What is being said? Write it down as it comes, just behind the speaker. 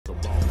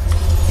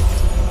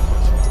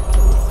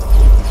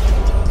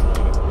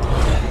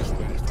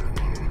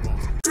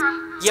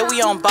Yeah,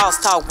 we on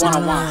Boss Talk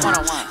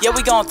 101. Yeah,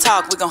 we gon'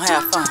 talk, we gon'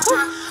 have fun.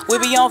 We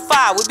be on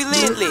fire, we be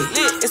lit.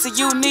 It's a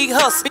unique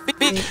hustle.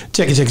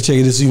 Check it.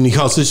 This is Unique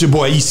Hustle. It's your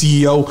boy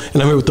ECEO,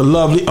 and I'm here with the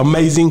lovely,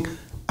 amazing,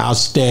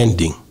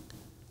 outstanding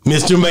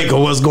Miss Jamaica.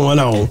 What's going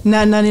on?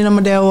 Nothing,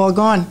 I'm there all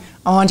going.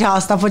 I want y'all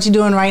to stop what you're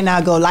doing right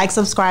now. Go like,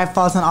 subscribe,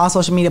 follow us on all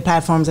social media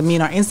platforms. I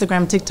mean, our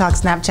Instagram, TikTok,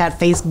 Snapchat,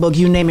 Facebook,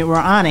 you name it, we're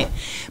on it.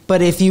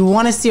 But if you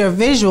want to see our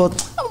visual,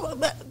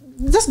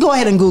 just go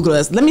ahead and Google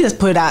us. Let me just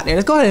put it out there.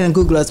 Let's go ahead and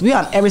Google us. We're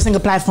on every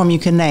single platform you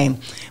can name.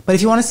 But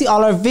if you want to see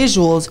all our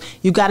visuals,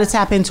 you got to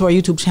tap into our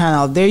YouTube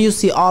channel. There you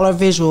see all our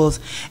visuals.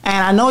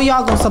 And I know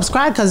y'all going to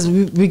subscribe because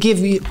we give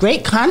you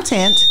great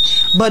content.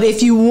 But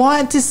if you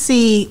want to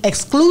see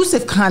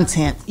exclusive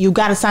content, you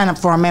got to sign up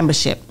for our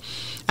membership.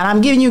 And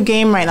I'm giving you a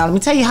game right now. Let me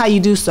tell you how you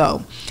do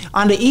so.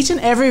 Under each and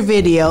every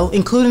video,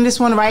 including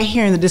this one right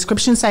here in the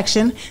description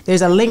section,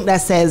 there's a link that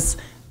says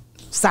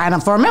sign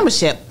up for a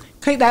membership.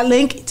 Click that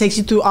link. It takes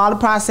you through all the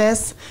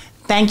process.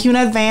 Thank you in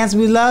advance.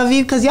 We love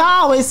you because y'all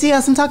always see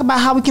us and talk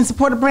about how we can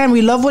support the brand.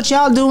 We love what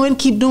y'all doing.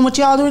 Keep doing what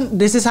y'all doing.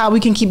 This is how we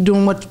can keep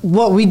doing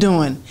what we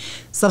doing.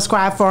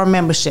 Subscribe for our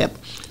membership.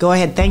 Go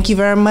ahead. Thank you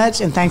very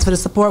much, and thanks for the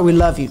support. We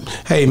love you.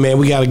 Hey, man,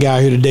 we got a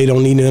guy here today.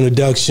 Don't need an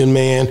introduction,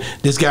 man.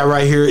 This guy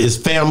right here is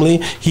family.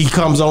 He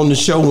comes on the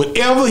show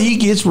whenever he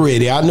gets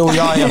ready. I know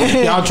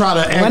y'all try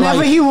to act whenever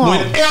like he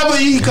wants. Whenever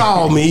he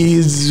call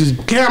me,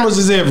 cameras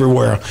is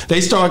everywhere. They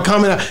start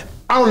coming out.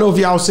 I don't know if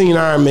y'all seen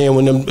Iron Man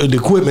when the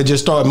equipment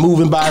just started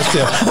moving by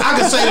itself. I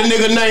can say the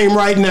nigga name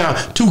right now.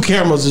 2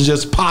 cameras will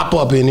just pop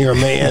up in here,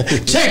 man.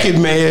 Check it,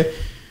 man.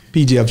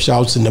 PGF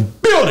Shawt's in the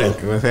building.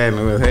 What's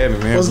happening,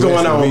 man? What's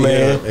going on,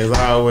 man? As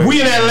always. We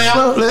in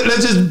Atlanta.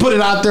 Let's just put it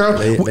out there.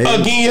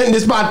 Again,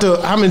 this about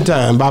to, how many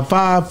times?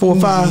 About 4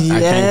 or 5?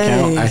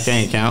 Yes. I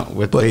can't count.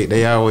 But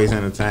they always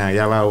in the time.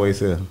 Y'all always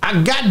here.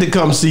 I got to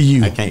come see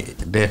you. I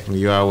can't. Definitely.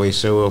 You always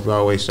show up. You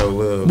always show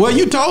love. Well,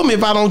 you told me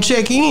if I don't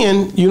check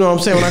in, you know what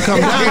I'm saying, when I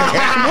come down.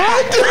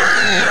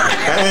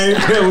 I ain't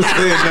never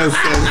said no such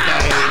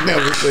thing.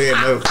 Never said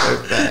no such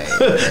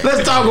thing.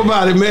 Let's talk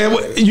about it, man.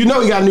 You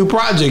know you got a new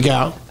project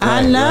out.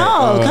 I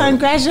know. Right.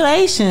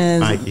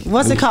 Congratulations. Thank you.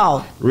 What's it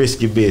called?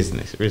 Risky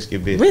business. Risky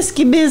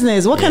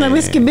business. What kind of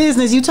risky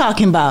business you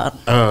talking about?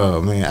 Oh,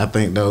 man. I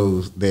think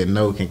those that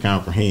know can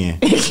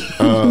comprehend. But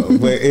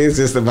it's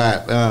just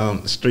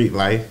about street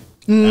life.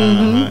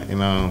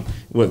 And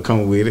what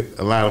come with it.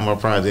 A lot of my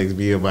projects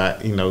be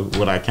about,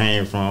 what I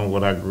came from,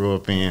 what I grew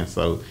up in.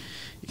 So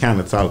it kind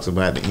of talks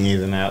about the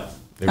ins and outs,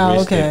 the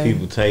risks that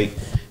people take,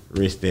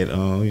 risks that,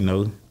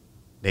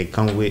 they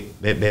come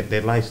with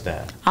that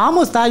lifestyle. I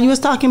almost thought you was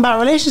talking about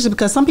relationship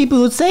because some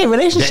people would say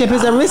relationship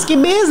is a risky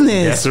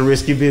business. That's a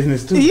risky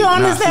business too. You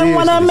understand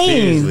what I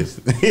mean?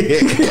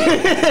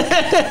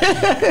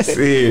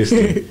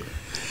 Seriously.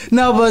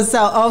 No, but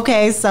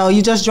so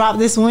you just dropped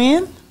this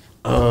when?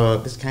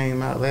 This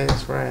came out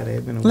last Friday.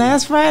 It's been a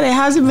last Friday.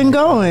 How's it been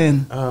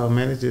going? Oh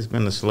man, it's just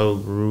been a slow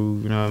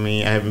groove. You know what I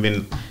mean? I haven't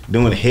been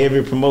doing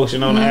heavy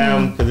promotion on the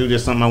album because it was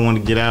just something I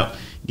wanted to get out.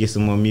 Get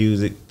some more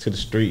music to the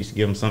streets,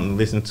 give them something to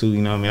listen to.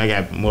 You know what I mean? I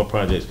got more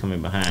projects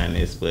coming behind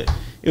this, but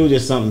it was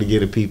just something to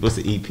get the people. It's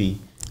an EP,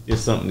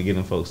 just something to get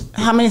them folks.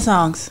 How many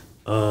songs?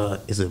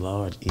 It's a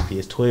large EP.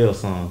 It's 12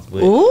 songs,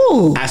 but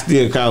ooh, I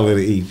still call it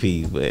an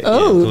EP. But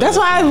oh, that's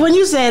why when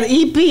you said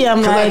EP,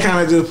 I'm like, I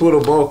kind of just put a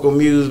bulk of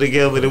music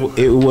together.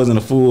 It wasn't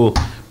a full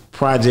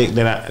project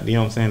that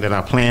that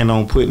I planned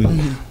on putting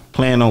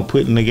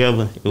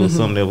together. It was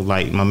something that was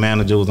like my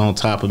manager was on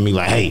top of me,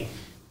 like, hey.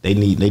 They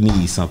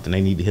need something.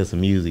 They need to hear some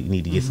music. You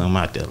need to get something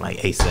out there like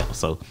ASAP.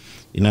 So,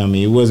 you know what I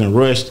mean? It wasn't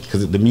rushed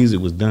because the music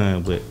was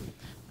done, but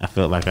I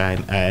felt like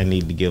I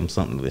needed to give them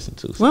something to listen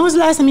to. So. When was the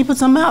last time you put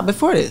something out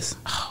before this?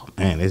 Oh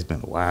man, it's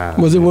been a while.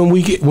 Was it when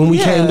we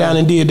came down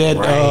and did that?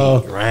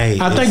 Right.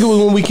 I think it was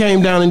when we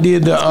came down and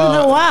did the. It's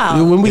been a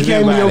while. When we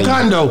came to your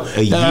condo.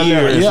 A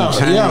year. Yeah. It's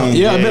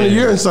been a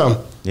year and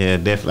something. Yeah,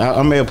 definitely.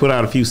 I may have put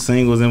out a few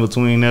singles in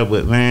between there,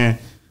 but man,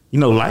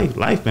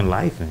 life been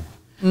lifing.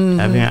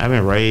 I've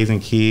been raising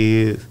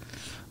kids.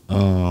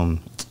 I've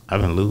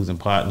been losing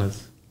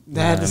partners.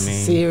 That's a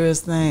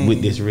serious thing.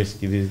 With this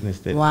risky business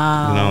that,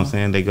 wow. You know what I'm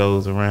saying, that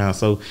goes around.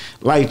 So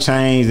life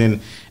changed, and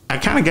I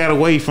kind of got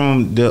away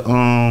from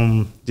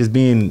the just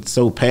being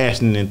so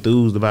passionate and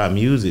enthused about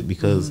music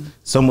because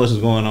so much was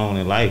going on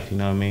in life. You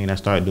know what I mean? I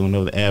started doing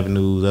other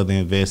avenues, other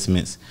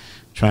investments,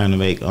 trying to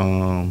make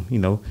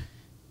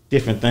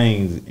different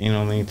things. You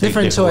know what I mean?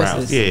 Different choices.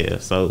 Routes. Yeah.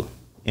 So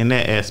in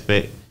that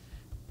aspect,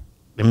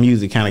 the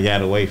music kind of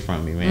got away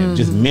from me, man,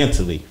 just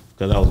mentally,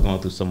 because I was going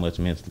through so much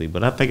mentally.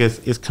 But I think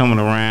it's coming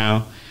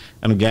around,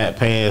 and I got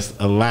past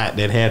a lot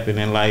that happened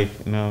in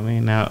life. You know what I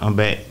mean? Now I'm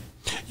back.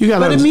 You got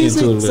but the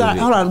music.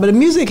 Hold on, but the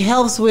music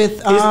helps with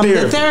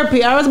the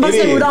therapy. I was about to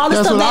say with all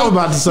the stuff. That's what I was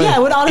about to say. Yeah,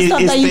 with all the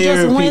stuff that you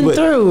just went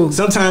through.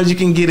 Sometimes you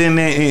can get in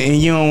there and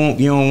you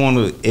don't want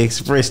to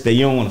express that.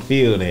 You don't want to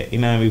feel that. You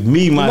know what I mean?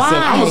 Me myself,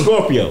 I'm a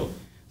Scorpio.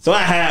 So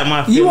I hide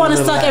my You want to feelings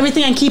a suck lot.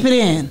 everything and keep it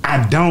in.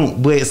 I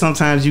don't, but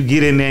sometimes you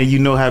get in there and you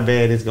know how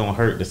bad it's gonna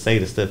hurt to say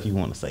the stuff you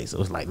want to say.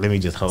 So it's like, let me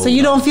just hold. So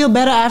you don't feel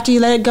better after you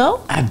let it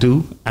go? I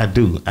do.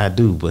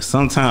 But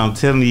sometimes I'm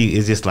telling you,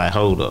 it's just like,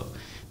 hold up,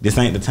 this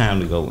ain't the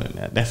time to go in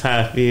there. That's how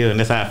I feel, and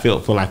that's how I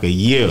felt for like a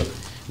year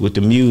with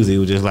the music. It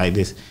was just like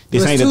this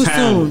ain't the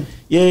time. Soon.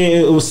 Yeah,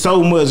 it was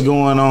so much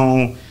going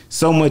on,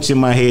 so much in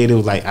my head. It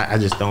was like, I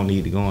just don't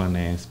need to go in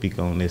there and speak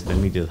on this. Let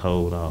me just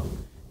hold off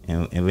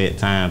and let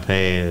time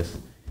pass.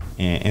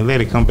 And let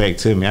it come back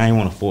to me. I ain't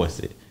want to force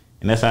it.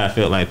 And that's how I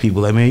felt like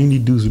people like, man, you need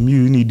to do some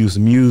music. You need to do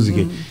some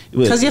music.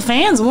 Because your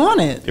fans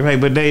want it.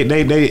 Right, but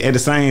they at the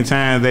same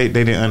time, they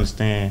didn't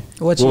understand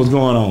what was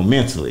going on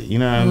mentally. You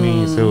know what I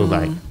mean? So it was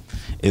like,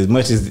 as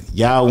much as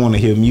y'all want to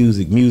hear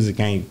music, music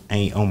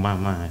ain't on my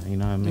mind. You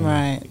know what I mean?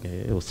 Right. Like,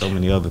 it was so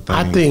many other things.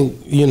 I think,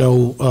 you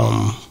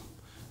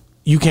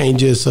can't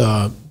just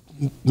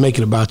make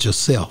it about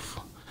yourself.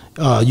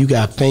 You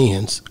got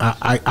fans.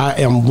 I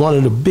am one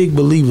of the big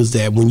believers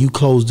that when you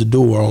close the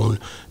door on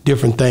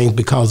different things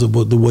because of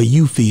the way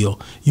you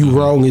feel, you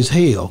wrong as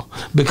hell.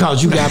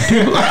 Because you got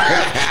people,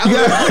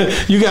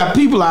 you got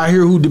people out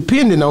here who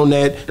depending on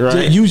that.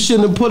 Right. You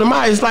shouldn't have put them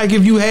out. It's like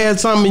if you had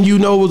something you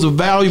know was a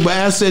valuable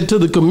asset to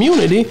the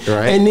community,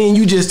 right, and then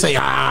you just say,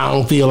 I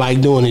don't feel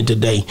like doing it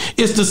today.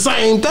 It's the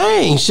same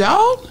thing,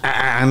 Shawt.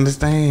 I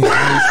understand.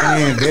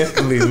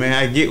 Definitely, man.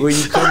 I get where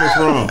you coming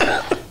from.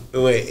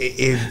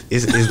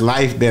 It's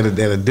life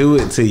that'll do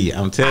it to you.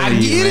 I'm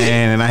telling you,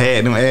 man. And I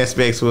had them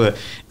aspects where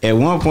at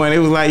one point it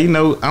was like,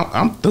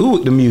 I'm through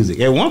with the music.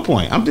 At one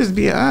point, I'm just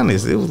being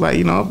honest. It was like,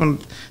 I'm gonna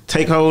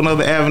take whole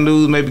other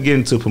avenues, maybe get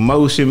into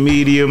promotion,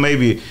 media,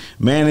 maybe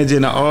managing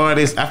an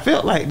artist. I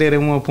felt like that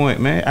at one point,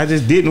 man. I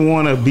just didn't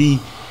want to be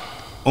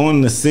on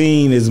the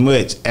scene as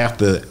much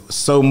after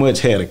so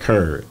much had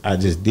occurred. I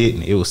just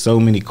didn't. It was so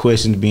many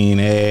questions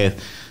being asked,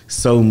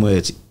 so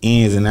much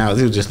ins and outs.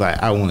 It was just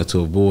like I wanted to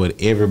avoid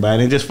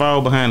everybody and just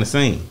fall behind the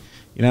scene.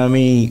 You know what I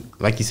mean?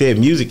 Like you said,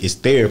 music is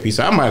therapy.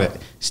 So I might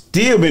have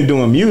still been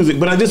doing music,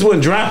 but I just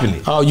wasn't dropping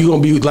it. Oh, you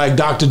gonna be like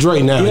Dr.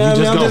 Dre now? You know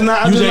You what I mean? just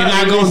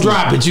not gonna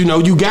drop it. You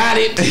got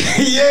it.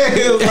 Yeah,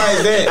 it was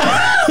like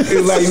that. It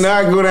was like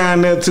I go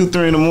down there 2,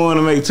 3 in the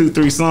morning, make 2,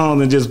 3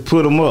 songs, and just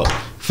put them up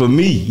for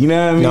me. You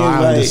know what I mean? No,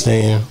 I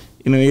understand.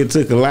 It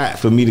took a lot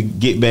for me to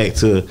get back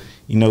to,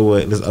 you know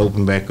what, let's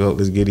open back up.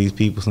 Let's give these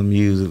people some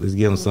music. Let's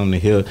give them something to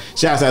hear.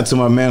 Shouts out to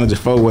my manager,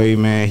 4-Way,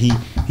 man. He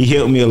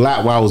helped me a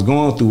lot while I was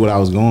going through what I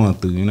was going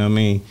through. You know what I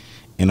mean?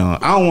 And I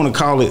don't want to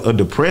call it a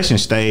depression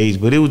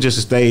stage, but it was just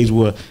a stage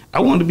where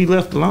I wanted to be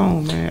left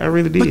alone, man. I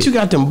really did. But you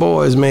got them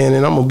boys, man,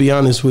 and I'm going to be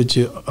honest with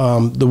you.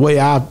 The way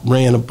I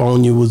ran up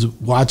on you was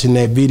watching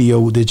that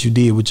video that you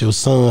did with your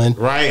son.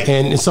 Right.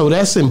 And so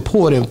that's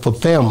important for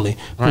family.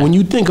 Right. When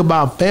you think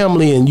about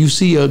family and you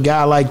see a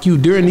guy like you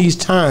during these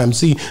times,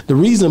 see, the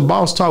reason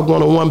Boss Talk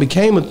 101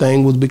 became a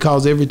thing was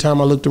because every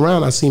time I looked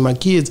around, I see my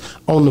kids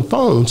on the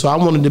phone. So I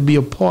wanted to be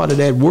a part of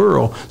that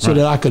world so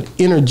that I could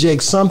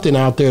interject something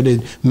out there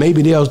that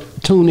maybe they'll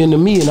tune into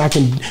me and I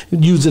can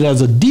use it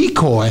as a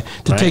decoy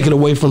to take it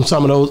away from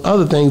some of those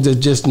other things that's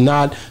just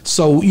not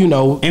so,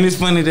 And it's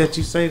funny that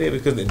you say that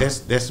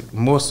because that's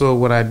more so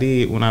what I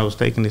did when I was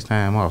taking this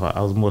time off.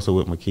 I was more so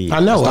with my kids. I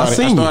know, I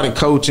started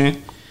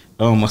coaching.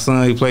 My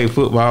son, he played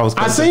football.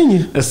 I seen you.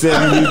 A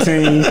 7U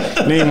team.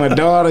 Then my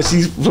daughter,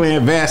 she's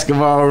playing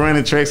basketball,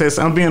 running tracks.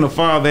 I'm being a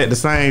father at the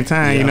same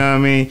time, you know what I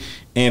mean?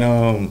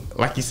 And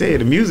like you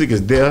said, the music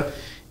is there.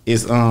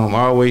 It's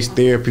always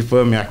therapy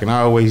for me. I can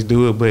always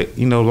do it, but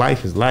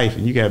life is life,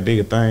 and you got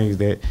bigger things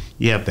that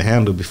you have to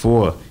handle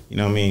before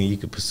you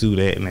could pursue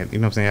that. And that,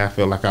 I'm saying, I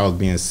felt like I was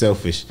being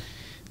selfish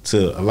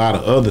to a lot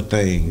of other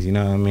things. You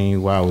know what I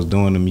mean? While I was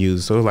doing the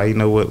music, so it was like, you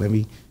know what? Let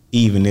me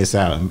even this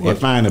out and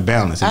find a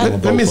balance.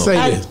 Let me say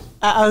this.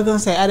 I was gonna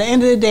say, at the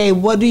end of the day,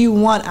 what do you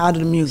want out of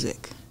the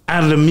music?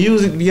 Out of the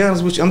music, to be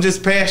honest with you, I'm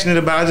just passionate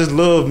about. I just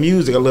love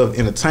music. I love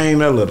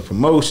entertainment. I love the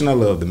promotion. I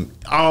love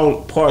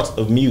all parts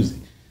of music.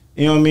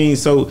 You know what I mean?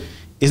 So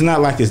it's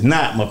not like it's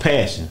not my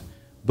passion,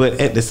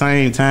 but at the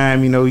same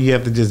time, you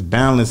have to just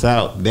balance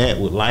out that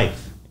with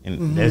life,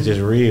 and that's just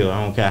real.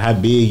 I don't care how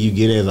big you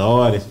get as an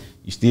artist,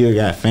 you still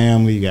got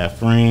family, you got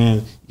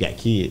friends, you got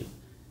kids,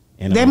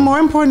 and they're more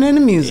important than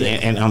the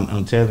music. And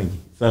I'm telling you,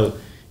 so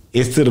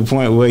it's to the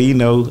point where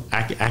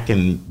I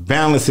can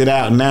balance it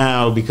out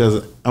now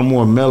because I'm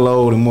more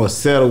mellowed and more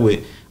settled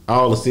with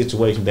all the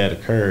situations that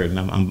occurred,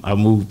 and I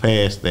moved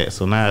past that.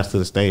 So now it's to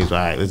the stage where,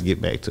 all right, let's get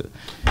back to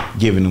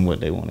giving them what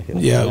they want to hear.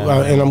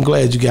 Yeah, and I'm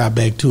glad you got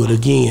back to it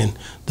again.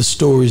 The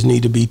stories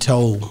need to be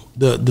told.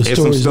 The it's stories.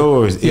 Some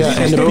stories. Yeah,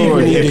 and the people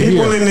need to hear.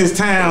 People in this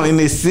town, in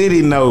this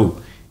city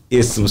know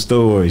it's some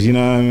stories. You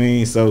know what I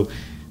mean? So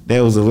that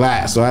was a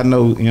lot. So I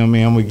know, you know what I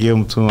mean, I'm gonna give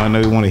them to him. I know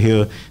you want to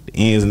hear the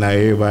ins and outs.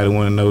 Everybody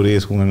want to know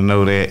this, want to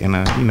know that, and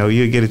you know,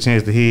 you'll get a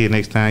chance to hear it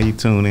next time you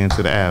tune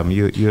into the album.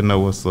 You'll know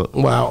what's up.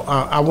 Wow,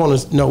 I want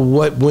to know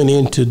what went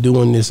into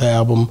doing this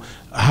album.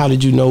 How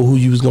did you know who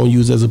you was gonna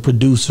use as a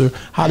producer?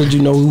 How did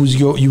you know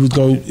you was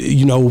going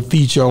to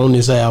feature on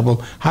this album?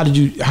 How did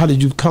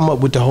you come up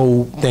with the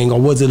whole thing, or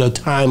was it a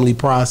timely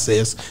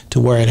process to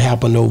where it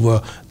happened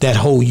over that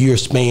whole year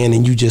span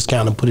and you just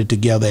kind of put it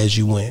together as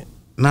you went?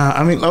 Nah,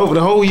 I mean, over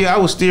the whole year I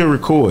was still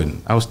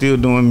recording. I was still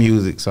doing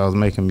music, so I was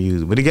making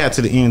music. But it got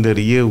to the end of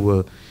the year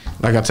where,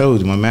 like I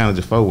told you, my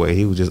manager Four-Way,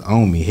 he was just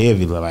on me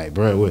heavy, like,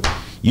 bro,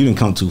 you didn't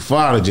come too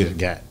far to just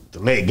got to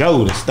let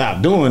go, to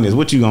stop doing this.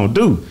 What you gonna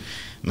do?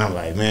 And I'm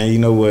like, man, you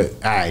know what?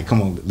 All right,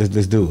 come on,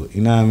 let's do it.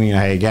 You know what I mean?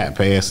 I had got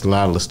past a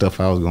lot of the stuff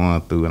I was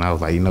going through, and I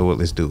was like, you know what?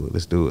 Let's do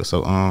it.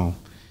 So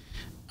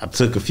I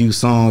took a few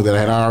songs that I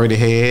had already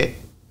had,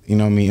 you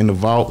know what I mean, in the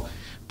vault,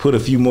 put a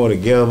few more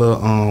together.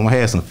 I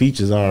had some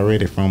features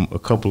already from a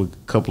couple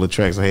of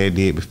tracks I had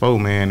did before,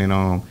 man,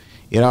 and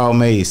it all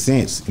made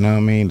sense. You know what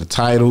I mean? The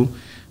title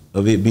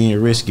of it being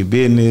Risky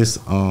Business,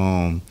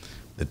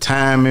 the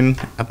timing,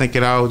 I think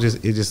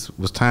it just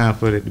was time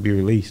for it to be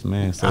released,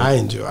 man. So I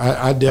enjoy.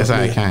 I definitely. That's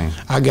how it came.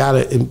 I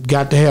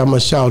got to have my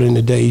Shawt in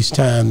today's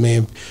time,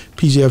 man.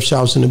 PGF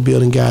Shawt's in the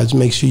building, guys.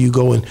 Make sure you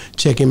go and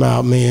check him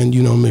out, man.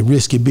 You know, man,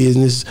 Risky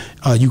Business.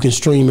 You can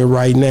stream it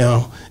right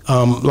now.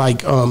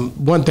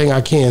 One thing I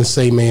can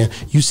say, man,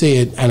 you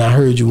said, and I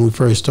heard you when we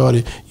first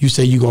started, you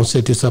said you're gonna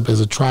set this up as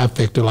a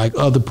trifecta, like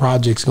other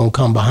projects gonna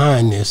come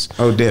behind this.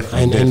 Oh,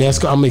 definitely. And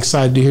that's, I'm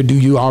excited to hear. Do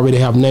you already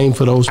have name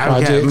for those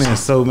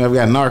projects? I've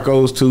got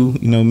Narcos too.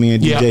 You know, me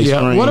and DJ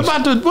Strange. What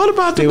about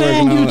the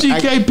damn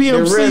UGK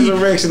PMC? The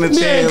Resurrection of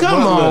Man,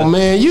 come on,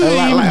 man. You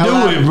didn't even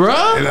do it,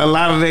 bro. A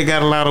lot of they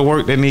got a lot of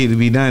work that need to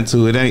be done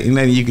to it. Ain't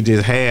nothing you could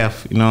just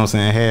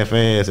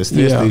half-ass,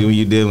 especially when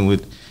you're dealing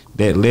with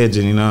that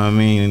legend, you know what I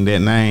mean, and that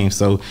name.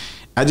 So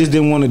I just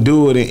didn't want to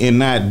do it and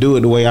not do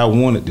it the way I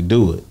wanted to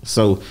do it.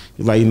 So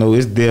it's like, you know,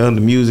 it's there,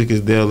 the music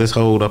is there. Let's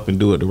hold up and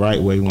do it the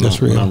right way when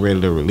I'm ready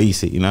to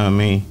release it. You know what I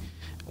mean?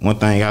 One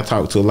thing, I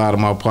talk to a lot of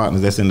my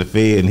partners that's in the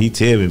Fed, and he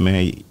tell me,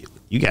 man,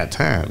 you got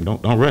time.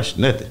 Don't rush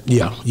nothing.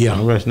 Yeah.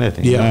 Don't rush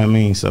nothing. You know what I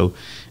mean? So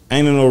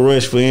ain't in no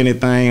rush for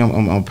anything.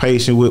 I'm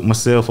patient with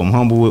myself. I'm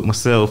humble with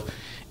myself,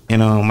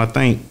 and I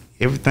think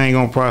everything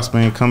gonna prosper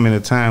and come in a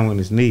time when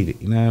it's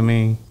needed. You know what I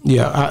mean?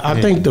 Yeah,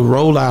 I think the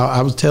rollout,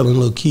 I was telling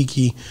Lil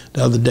Kiki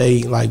the other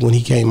day, like when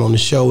he came on the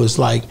show, it's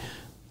like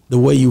the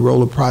way you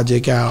roll a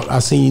project out. I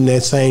seen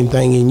that same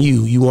thing in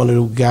you. You one of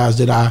the guys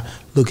that I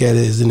look at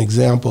as an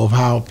example of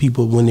how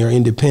people, when they're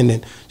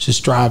independent, should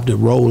strive to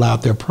roll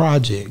out their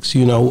projects.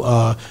 You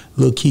know,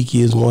 Lil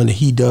Kiki is one that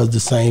he does the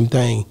same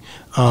thing.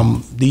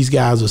 These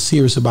guys are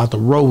serious about the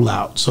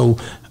rollout. So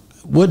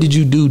what did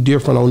you do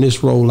different on this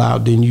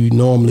rollout than you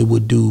normally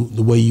would do,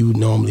 the way you would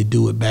normally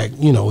do it back,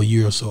 a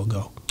year or so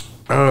ago?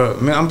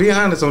 Man, I'm being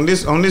honest, on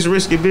this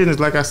Risky Business,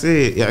 like I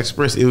said,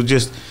 it was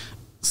just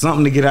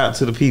something to get out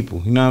to the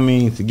people, you know what I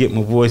mean? To get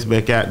my voice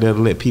back out there, to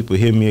let people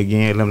hear me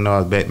again, let them know I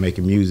was back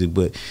making music.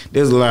 But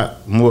there's a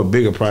lot more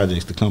bigger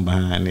projects to come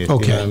behind this.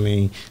 Okay. You know what I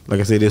mean? Like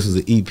I said, this was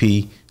an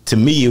EP. To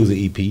me, it was an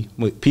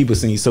EP. People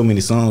sing so many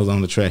songs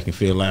on the track and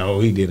feel like, oh,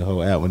 he did a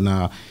whole album.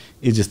 Nah,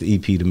 it's just the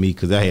EP to me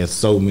because I had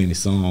so many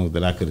songs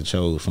that I could have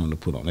chose from to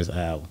put on this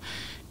album.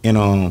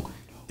 And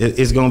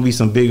it's gonna be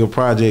some bigger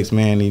projects,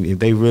 man. If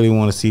they really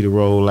want to see the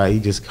rollout, you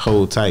just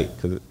hold tight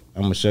because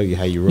I'm gonna show you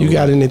how you roll. You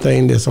got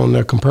anything that's on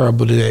there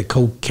comparable to that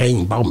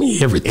Cocaine Bought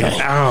Me Everything?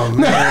 Oh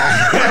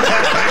man.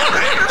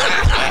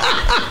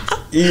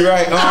 You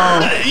right.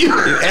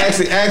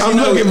 Actually, I'm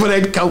looking for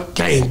that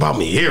Cocaine Bought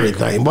Me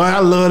Everything. Boy, I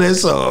love that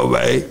song,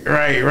 man.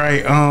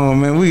 Right.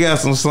 Man, we got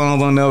some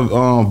songs on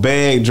there.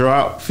 Bag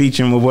Drop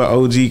featuring my boy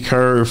OG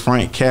Curve,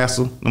 Frank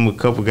Castle. Them a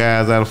couple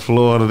guys out of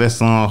Florida. That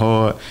song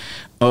hard.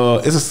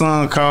 It's a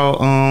song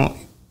called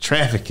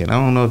Trafficking. I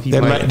don't know if you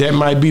that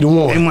might be the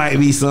one. It might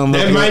be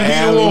something. That might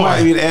be the one.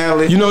 Might be the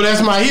alley. You know,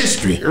 that's my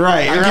history.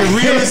 Right. I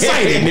get real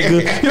excited,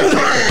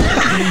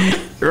 nigga.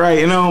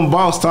 Right,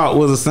 Boss Talk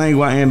was a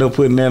single. I ended up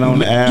putting that on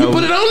the album. You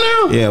put it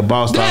on there? Yeah,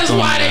 Boss Talk. That's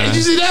why.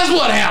 You see, that's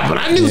what happened.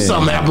 I knew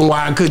something happened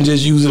why I couldn't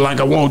just use it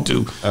like I want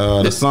to.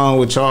 The song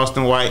with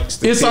Charleston White.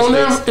 It's on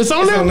there. It's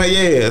on there.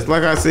 Yeah, it's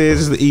like I said,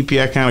 it's the EP.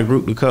 I kind of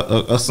grouped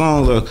a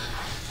song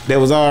that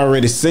was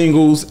already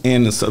singles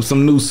and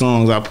some new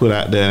songs I put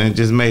out there, and it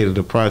just made it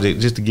a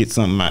project just to get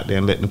something out there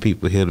and let the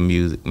people hear the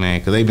music, man.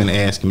 Because they've been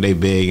asking me, they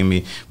begging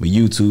me, my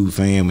YouTube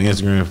fan, my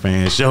Instagram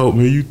fan, Shawt,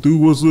 man, you through?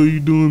 What's up? You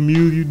doing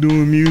music? You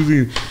doing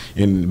music?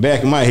 In the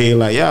back of my head,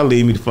 like, y'all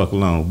leave me the fuck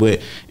alone.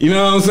 But you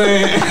know what I'm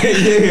saying?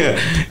 Yeah,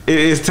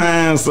 it's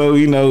time. So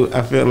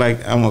I feel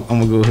like I'm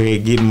gonna go ahead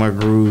and get in my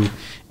groove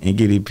and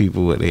get these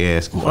people what they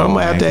ask for. Well, I'm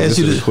gonna have to ask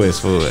you the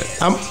request for it.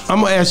 I'm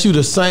gonna ask you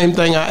the same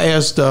thing I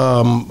asked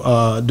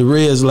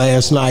Derez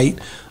last night.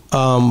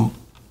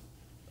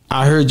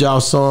 I heard y'all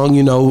song,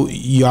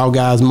 y'all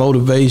guys'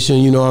 motivation,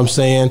 you know what I'm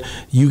saying?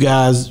 You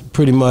guys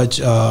pretty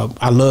much,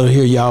 I love to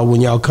hear y'all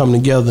when y'all come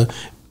together.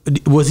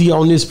 Was he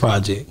on this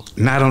project?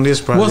 Not on this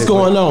project. What's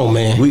going on,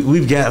 man?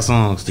 We've got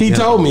songs together. He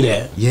told me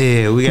that.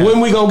 Yeah, we got. When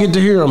we gonna get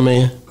to hear him,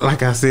 man?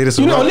 Like I said, it's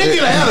you know, nigga,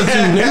 the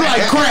attitude, nigga,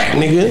 like crack,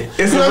 nigga.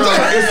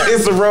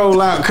 It's a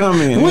rollout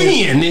coming. When,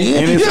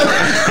 nigga?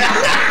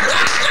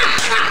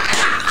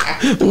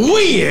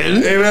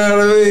 When? You know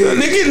what I mean?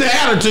 They getting the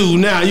attitude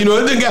now. You know,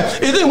 it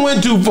didn't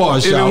went too far,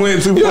 Shawt. It didn't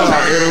went too far.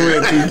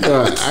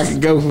 I can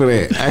go for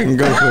that.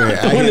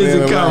 When is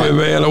it coming,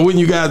 man? Or when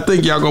you guys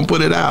think y'all gonna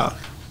put it out?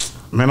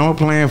 Man, I'm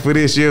planning for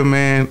this year,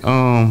 man.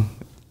 I'm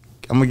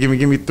gonna give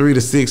me 3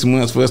 to 6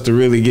 months for us to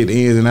really get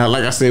the ins and out.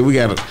 Like I said, we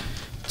got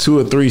 2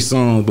 or 3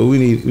 songs, but we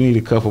need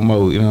a couple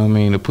more. You know what I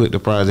mean, to put the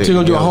project. So you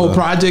gonna do a whole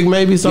project,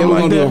 maybe something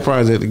like that? Yeah, we're gonna do a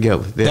project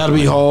together. Definitely. That'll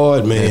be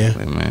hard, man.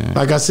 Man.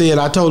 Like I said,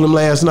 I told him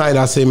last night.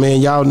 I said, man,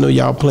 y'all know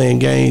y'all playing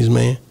games,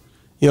 man.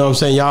 You know what I'm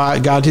saying? Y'all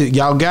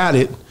got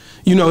it.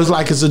 You know, it's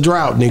like it's a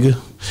drought, nigga.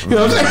 You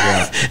know what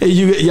I'm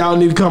saying? Y'all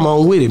need to come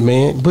on with it,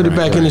 man. Put it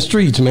back in the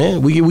streets,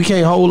 man. We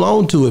can't hold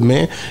on to it,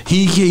 man.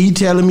 He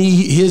telling me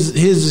his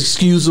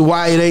excuse of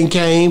why it ain't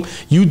came.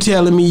 You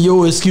telling me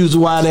your excuse of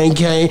why it ain't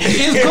came.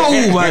 It's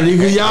cool, my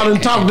nigga. Y'all done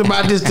talked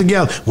about this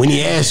together. When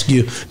he asks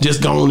you,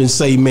 just go on and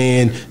say,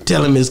 man,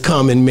 tell him it's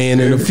coming, man,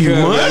 in a few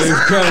months. It's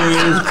coming.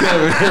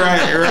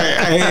 Right.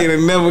 I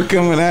ain't never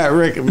coming out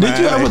recognized.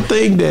 Did you ever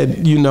think that,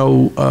 you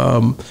know,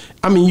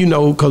 I mean, you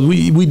know, because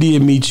we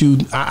did meet you.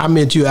 I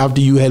met you after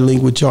you had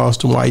linked with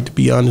Charleston White, to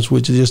be honest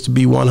with you, just to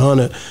be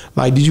 100.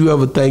 Like, did you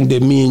ever think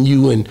that me and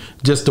you and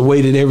just the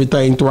way that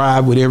everything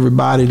thrived with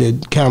everybody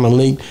that kind of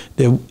linked,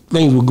 that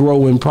things would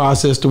grow and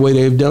process the way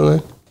they've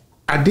done?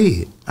 I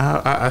did.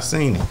 I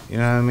seen it. You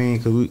know what I mean?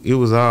 Because it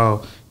was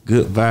all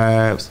good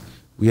vibes.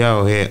 We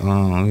all had,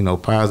 you know,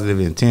 positive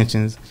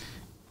intentions.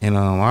 And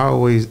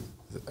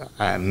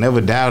I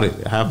never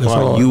doubted how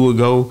far you would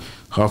go,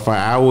 how far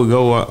I would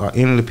go, or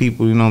any of the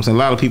people, you know what I'm saying? A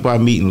lot of people I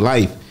meet in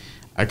life,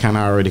 I kind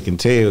of already can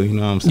tell, you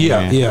know what I'm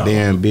saying? Yeah.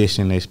 Their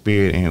ambition, their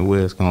spirit, and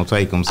where it's going to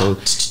take them. So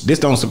this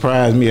don't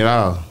surprise me at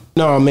all.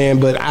 No, man,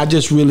 but I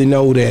just really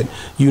know that,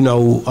 you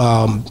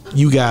know,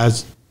 you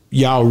guys,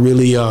 y'all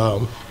really,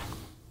 you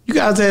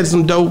guys had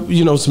some dope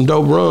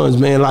runs,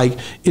 man. Like,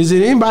 is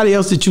there anybody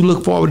else that you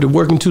look forward to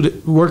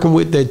working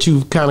with that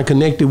you've kind of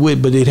connected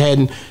with, but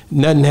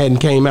nothing hadn't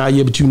came out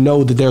yet, but you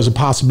know that there's a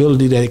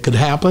possibility that it could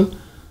happen?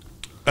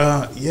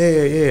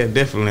 Yeah,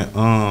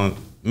 definitely.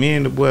 Me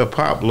and the boy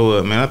Pop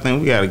Lord, man, I think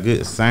we got a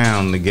good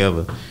sound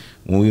together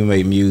when we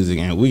make music,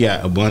 and we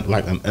got a bunch,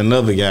 like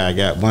another guy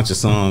got a bunch of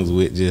songs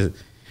with, just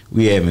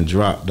we haven't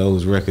dropped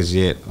those records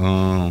yet.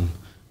 I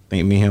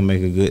think me and him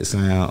make a good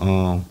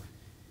sound.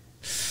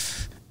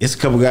 It's a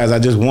couple guys I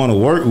just want to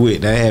work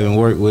with that I haven't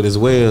worked with as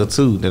well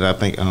too, that I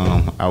think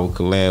I would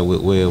collab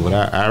with well.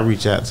 But I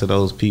reach out to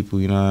those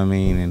people, you know what I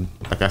mean? And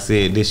like I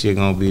said, this year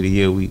gonna be the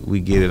year we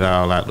get it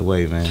all out the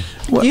way, man.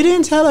 What? You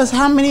didn't tell us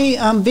how many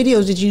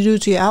videos did you do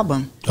to your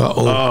album?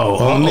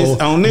 On this.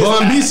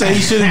 Bun B say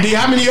he should have did.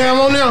 How many you have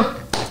on there?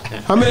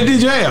 How many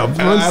did you have?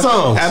 How many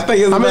songs? I think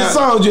it's how many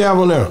songs you have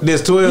on there?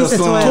 There's 12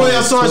 songs.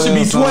 12 songs should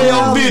be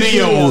 12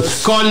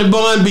 videos. According to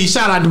Bun B.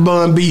 Shout out to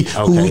Bun B,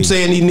 who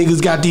saying these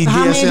niggas got these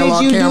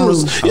DSLR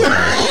cameras.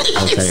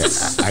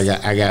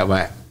 Okay. I got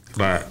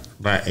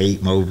about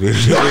 8 more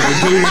videos.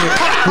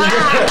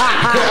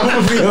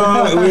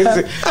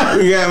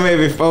 We got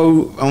maybe 4.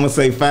 I'm gonna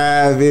say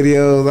 5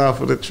 videos off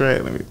of the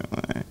track. Let me.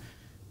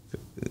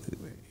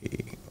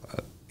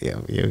 Yeah,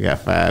 we got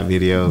 5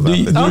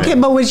 videos. Okay,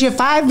 but with your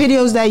 5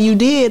 videos that you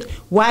did,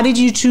 why did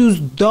you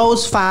choose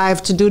those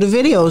 5 to do the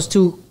videos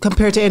to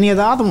compare to any of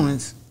the other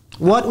ones?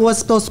 What was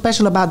so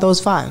special about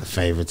those 5?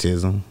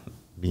 Favoritism.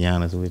 Be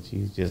honest with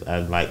you, just I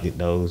liked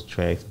those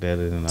tracks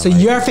better than. So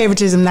your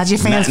favoritism, not your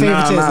fans'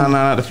 favoritism. No,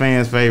 not the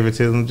fans'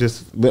 favoritism.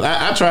 But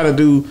I try to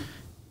do,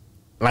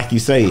 like you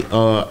say,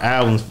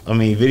 albums. I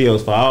mean,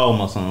 videos for all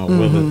my songs.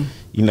 Whether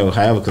you know,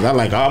 however, because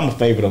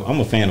I'm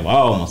a fan of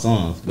all my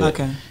songs.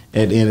 Okay.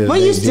 At the end of the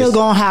day, you still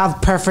gonna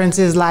have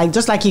preferences, like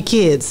just like your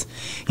kids.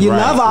 You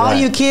love all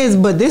your kids,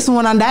 but this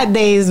one on that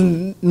day is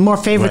more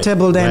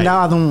favorable than the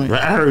other one.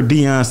 I heard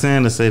Deion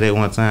Sanders say that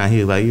one time. He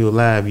was like, "You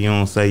alive? You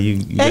don't say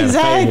you got a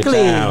favorite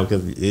child,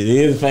 because it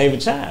is a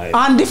favorite child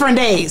on different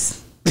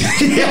days."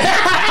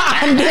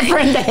 On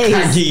different days.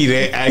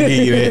 I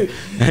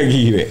give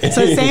you that.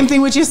 So same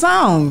thing with your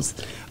songs.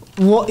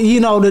 Well, you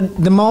know,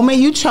 the moment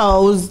you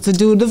chose to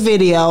do the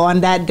video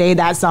on that day,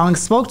 that song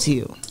spoke to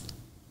you.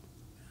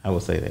 I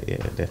would say that, yeah,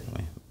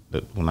 definitely.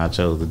 When I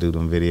chose to do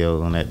them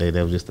videos on that day,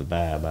 that was just the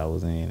vibe I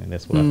was in, and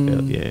that's what I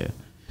felt, yeah.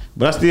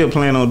 But I still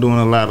plan on doing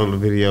a lot of the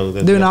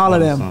videos. Doing all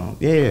of them? Song.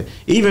 Yeah.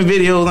 Even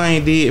videos I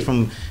ain't did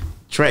from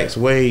tracks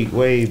way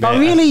back. Oh,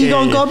 really? You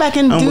gonna go back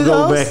and do those? I'm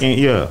gonna go back and,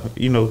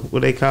 you know,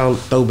 what they call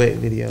throwback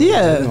videos.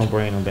 Yeah. I'm gonna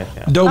bring them back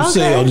out. Dope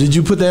Sale, did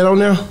you put that on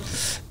there?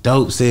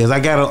 Dope Says.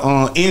 I got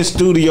an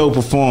in-studio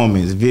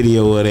performance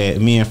video of that.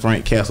 Me and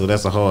Frank Castle.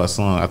 That's a hard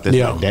song. I think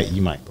that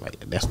you might like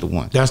it. That's the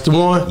one. That's the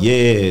one?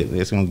 Yeah,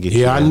 that's going to get you.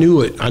 Yeah, I knew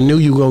it. I knew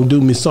you were going to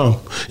do me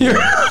something.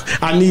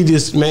 I need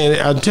this, man.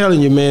 I'm telling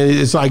you, man.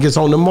 It's like it's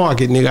on the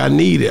market, nigga. I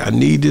need it. I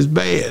need this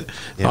bad.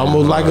 Yeah,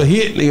 almost like a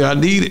hit, nigga. I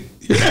need it.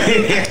 How'd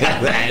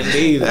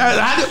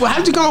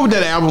you go with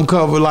that album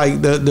cover,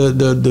 like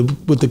the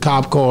with the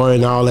cop car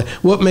and all that?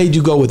 What made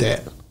you go with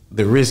that?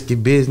 The risky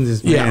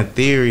business, man,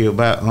 theory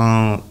about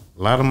a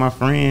lot of my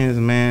friends,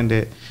 man,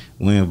 that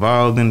were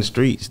involved in the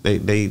streets.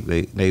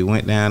 They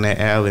went down that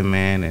alley,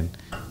 man, and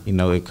you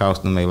know it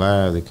cost them their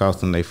lives, it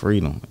cost them their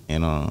freedom,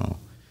 and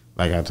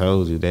like I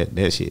told you,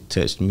 that shit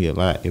touched me a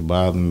lot. It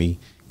bothered me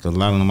because a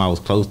lot of them I was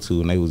close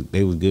to, and they was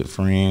good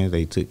friends.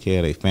 They took care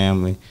of their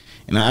family,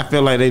 and I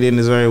felt like they didn't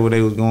deserve what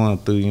they was going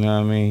through. You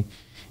know what I mean?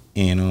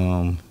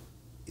 And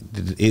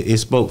it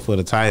spoke for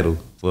the title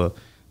for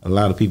a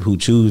lot of people who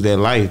choose that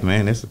life,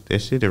 man. That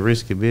shit a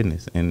risky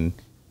business, and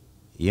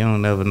you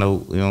don't never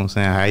know. You know what I'm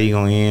saying? How you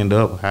gonna end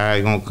up? How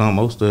you gonna come?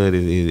 Most of it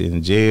is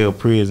in jail,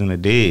 prison, or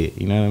dead.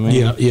 You know what I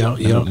mean?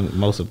 Yeah.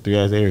 Most of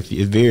it's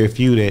very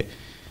few that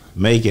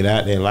make it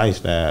out that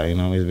lifestyle. You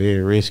know, it's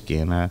very risky,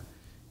 and I, you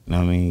know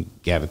what I mean,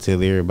 got to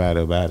tell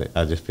everybody about it.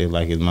 I just feel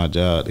like it's my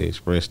job to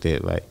express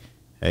that, like,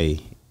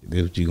 hey,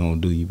 this what you gonna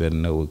do, you better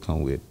know what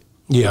come with it.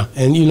 Yeah,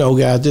 and you know,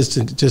 guys,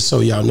 just so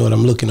y'all know it,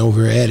 I'm looking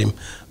over at him.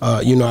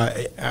 You know,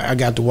 I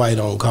got the white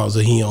on cause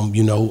of him.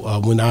 You know,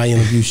 when I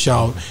interview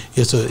Shawt,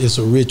 it's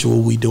a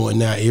ritual we doing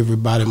now.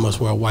 Everybody must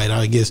wear white.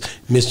 I guess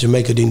Miss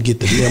Jamaica didn't get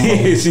the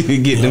memo. She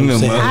didn't get the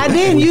memo. I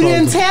didn't. You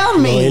didn't tell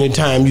me. You know,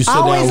 anytime you sit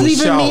always down with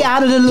leaving Shawt, me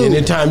out of the loop.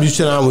 Anytime you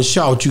sit down with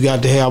Shawt, you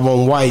got to have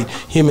on white.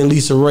 Him and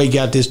Lisa Ray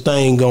got this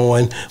thing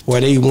going where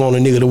they want a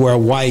nigga to wear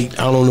white.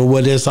 I don't know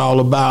what that's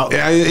all about.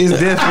 Yeah, it's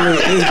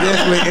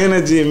definitely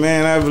energy,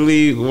 man. I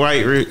believe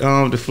white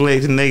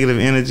deflects negative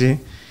energy.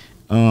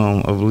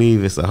 I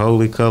believe it's a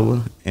holy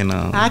color, and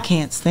I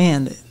can't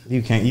stand it.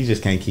 You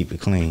just can't keep it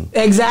clean.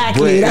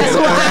 Exactly. That's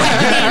why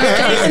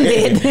I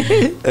can't stand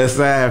it.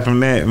 Aside from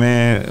that,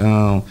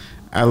 man,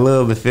 I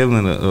love the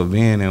feeling of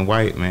being in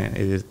white, man.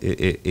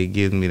 It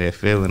gives me that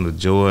feeling of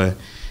joy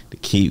to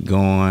keep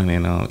going,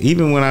 and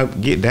even when I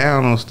get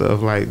down on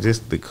stuff like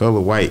just the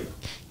color white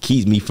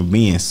keeps me from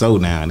being so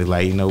down. It's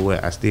like, you know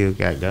what, I still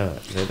got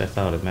God. That's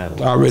all that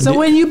matters. So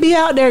when you be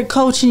out there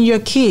coaching your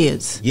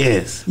kids,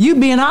 yes, you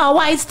being all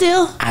white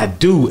still? I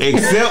do,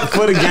 except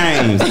for the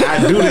games. I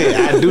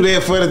do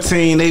that for the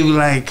team. They be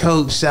like,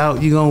 Coach,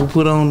 Shawt, you gonna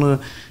put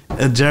on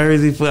a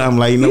jersey for? I'm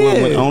like, you know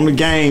what? On the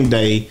game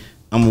day,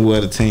 I'm gonna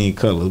wear the team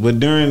colors. But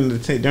during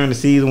the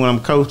season when I'm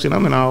coaching,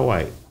 I'm in all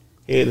white,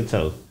 head to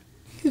toe.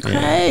 You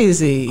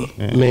crazy.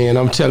 Man,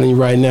 I'm telling you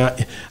right now,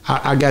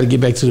 I got to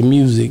get back to the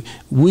music.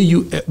 Will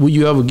you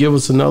ever give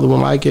us another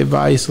one like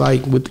advice,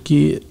 like with the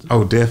kids?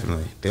 Oh,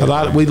 definitely.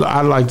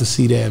 I'd like to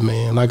see that,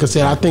 man. Like I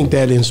said, I think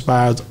that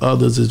inspires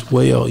others as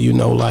well. You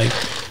know, like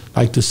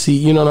to see,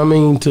 you know what I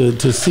mean?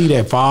 To see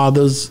that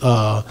fathers,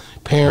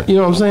 parent, you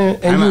know what I'm saying?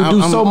 And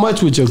you do so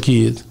much with your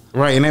kids.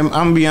 Right, and I'm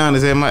gonna be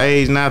honest, at my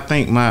age now, I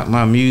think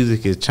my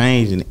music is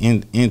changing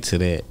into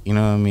that. You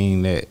know what I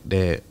mean?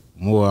 That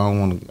more,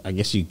 I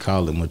guess you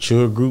call it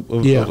mature group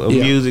of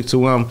music, to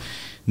where I'm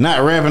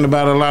not rapping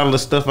about a lot of the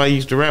stuff I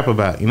used to rap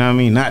about. You know what I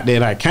mean? Not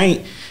that I can't,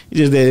 it's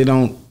just that it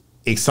don't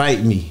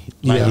excite me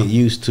like it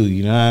used to.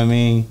 You know what I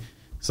mean?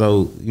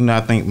 So, you know,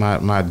 I think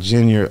my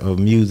genre of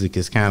music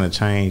is kind of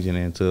changing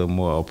into a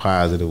more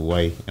positive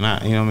way.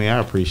 And you know what I mean? I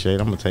appreciate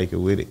it. I'm gonna take it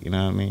with it. You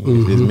know what I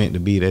mean? If it's meant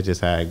to be, that's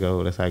just how it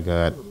goes. That's how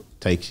God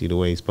takes you the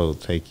way He's supposed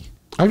to take you.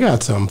 I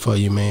got something for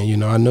you, man. You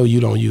know, I know you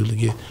don't usually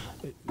get.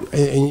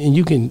 And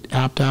you can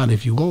opt out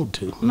if you want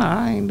to.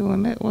 Nah, I ain't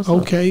doing that. What's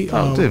okay?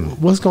 Talk to me.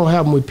 What's gonna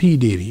happen with P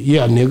Diddy?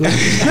 Yeah, nigga.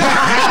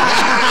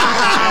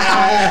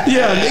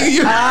 Yeah,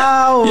 nigga.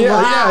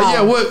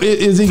 Yeah. What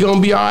is he gonna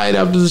be all right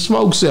after the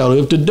smoke settle?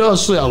 If the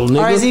dust settle,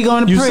 nigga? Or is he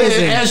going to prison? You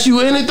said ask you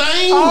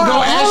anything?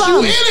 Gonna ask you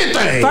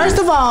anything? First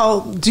of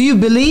all, do you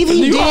believe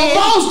he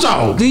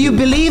did? Do you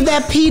believe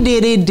that P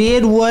Diddy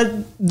did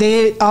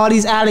all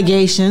these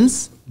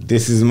allegations?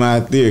 This is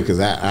my theory because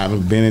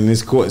I've been in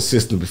this court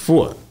system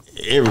before.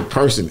 Every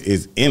person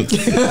is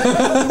innocent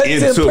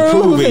into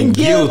proven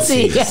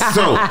guilty.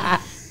 So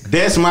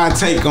that's my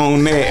take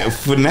on that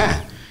for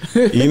now.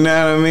 You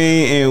know what I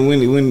mean? And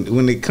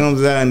when it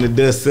comes out and the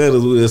dust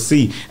settles, we'll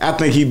see. I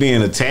think he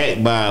being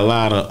attacked by a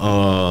lot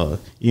of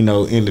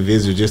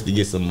individuals just to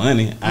get some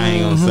money. I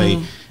ain't gonna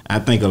say. I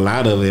think a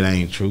lot of it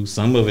ain't true.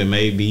 Some of it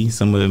may be,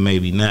 some of it may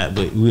be not,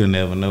 but we'll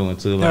never know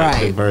until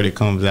the verdict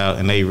comes out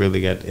and they really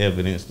got the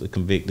evidence to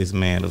convict this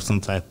man of some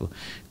type of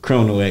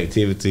criminal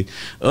activity.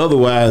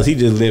 Otherwise, he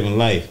just living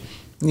life.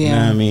 Yeah. You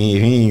know what I mean?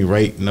 If he ain't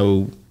raped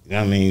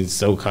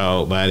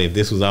so-called body, if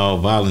this was all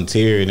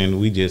voluntary, then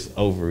we just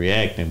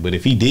overreacting. But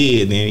if he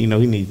did, then, he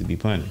needs to be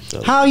punished.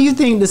 So. How you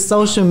think the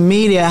social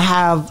media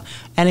have,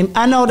 and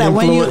I know that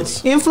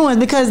influence. When you influence,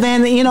 because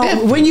then,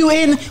 when you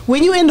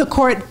in the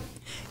court,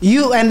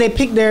 they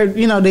pick their,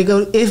 they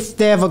go, if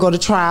they ever go to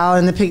trial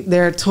and they pick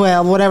their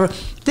 12, whatever.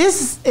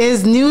 This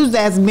is news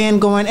that's been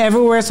going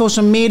everywhere,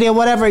 social media,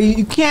 whatever.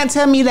 You can't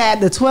tell me that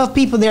the 12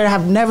 people there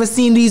have never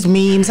seen these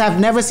memes, have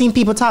never seen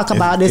people talk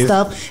about this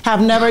stuff,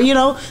 have never,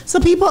 so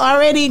people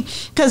already,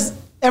 because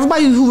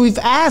everybody who we've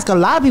asked, a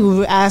lot of people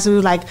we've asked,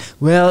 were like,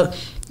 well,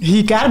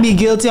 He got to be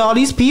guilty. All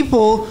these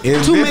people,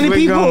 It's too many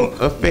people.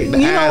 Gonna affect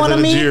the eyes of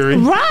the jury,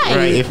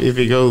 right? If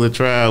it goes to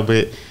trial,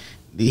 but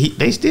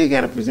they still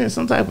got to present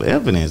some type of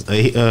evidence.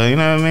 You know what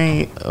I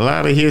mean? A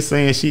lot of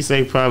hearsay and she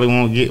say probably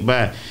won't get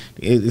by.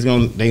 They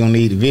gonna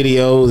need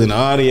videos and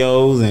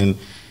audios, and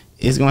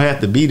it's gonna have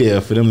to be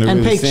there for them to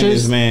really send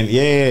this man.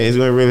 Yeah, it's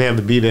gonna really have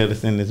to be there to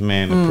send this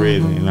man to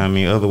prison. You know what I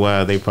mean?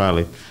 Otherwise, they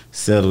probably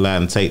settle out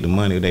and take the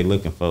money they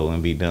looking for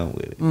and be done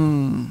with it.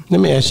 Let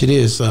me ask you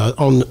this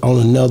on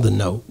another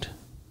note.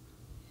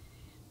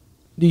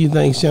 Do you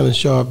think Shannon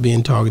Sharpe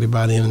being targeted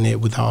by the internet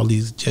with all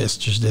these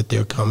gestures that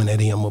they're coming at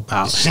him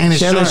about?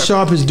 Shannon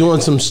Sharpe is doing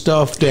some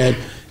stuff that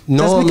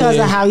normally... Just because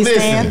of how he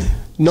stands?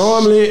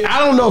 Normally, I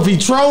don't know if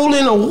he's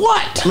trolling or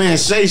what. Man,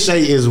 Shay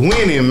Shay is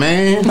winning,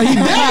 man. He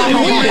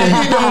definitely winning.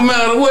 It don't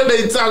matter what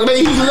they talk,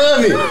 he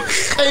love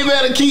it. They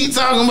better keep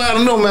talking about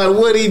him no matter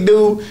what he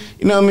do.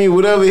 You know what I mean?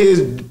 Whatever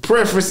his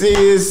preference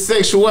is,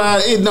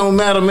 sexuality, it don't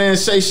matter, man.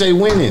 Shay Shay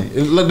winning.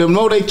 The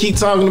more they keep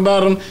talking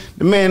about him,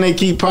 the man they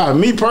keep popping.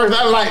 Me personally,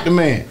 I like the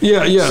man.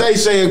 Yeah. Shay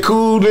Shay a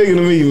cool nigga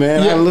to me,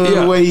 man. I love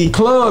the way he...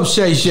 Club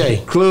Shay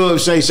Shay. Club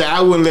Shay Shay. I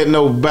wouldn't let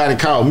nobody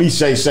call me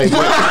Shay Shay.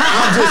 But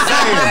I'm just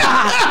saying.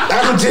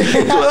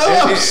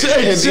 Club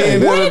Shay Shay.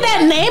 Where did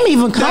that name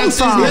even come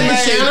from?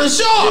 Shannon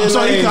Sharpe.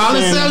 So he called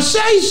himself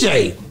Shay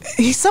Shay.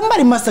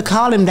 Somebody must have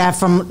called him that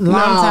from a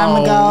long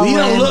time ago. He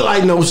don't look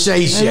like no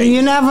Shay Shay.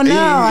 You never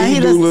know. He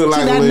do look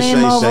like a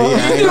little Shay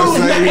Shay. You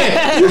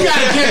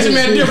gotta catch him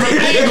at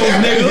different angles,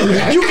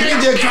 nigga. You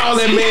can't just call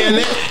that man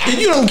that. If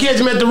you don't catch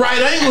him at the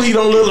right angle, he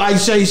don't look like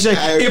Shay Shay.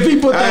 If he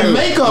put that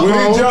makeup on,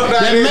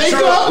 that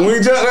makeup. When he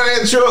jumped out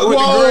that truck with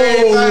the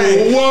green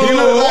thing, he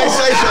look like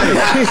Shay Shay.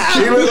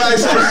 He look like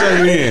Shay Shay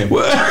then.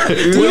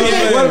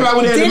 What about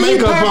when he had the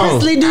makeup on?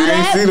 Did he purposely do that?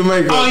 I ain't see the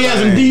makeup. Oh, he had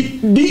some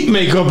deep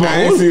makeup on.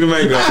 I ain't see the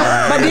makeup.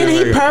 But did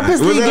he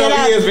purposely get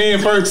out? Was that on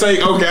ESPN First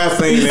Take? Okay, I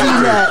seen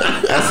that.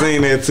 I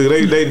seen that too.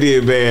 They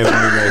did bad on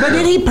me. But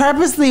did he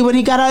purposely, when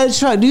he got out of the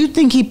truck, do you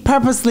think he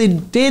purposely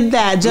did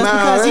that just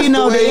because he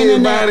know the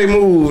internet? Everybody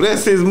move.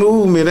 That's his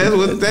movement. That's him.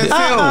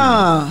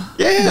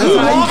 Yeah, he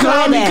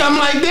come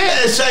like that.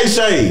 That's Shay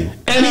Shay.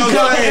 And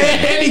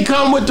he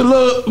come with the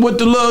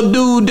little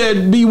dude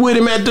that be with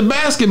him at the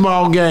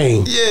basketball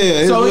game.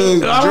 Yeah. So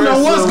I don't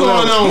know what's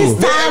going on.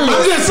 I'm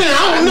just saying,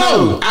 I don't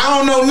know. I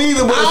don't know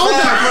neither, but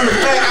aside from the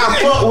fact I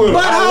fuck with him.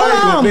 I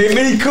like him.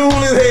 He cool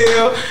as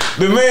hell.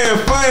 The man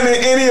funny,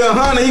 and he a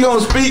hunter. He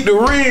gonna speak the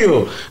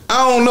real.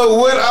 I don't know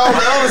what all the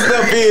other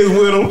stuff is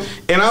with him,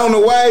 and I don't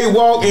know why he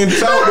walk and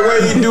talk the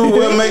way he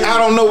do. I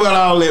don't know about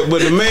all that,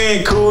 but the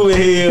man cool as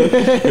hell.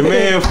 The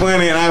man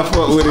funny, and I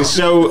fuck with his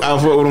show. I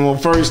fuck with him on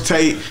First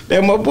Take.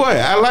 That's my boy.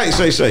 I like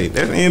Shay Shay.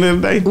 That's the end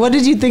of the day. What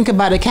did you think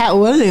about the Katt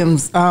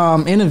Williams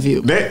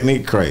interview? That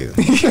nigga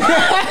crazy.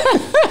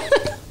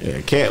 Yeah,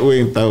 Katt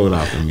Williams throw it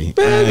off of me.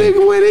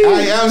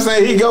 I'm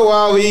saying he got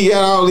all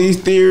these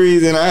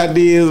theories and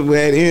ideas, but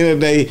at the end of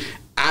the day,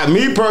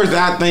 me personally,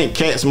 I think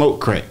Katt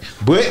smoked crack.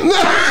 But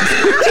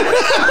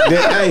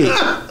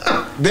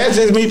that's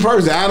just me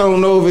personally. I don't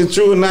know if it's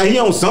true or not. He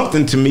on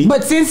something to me.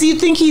 But since you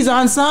think he's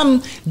on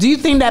some, do you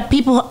think that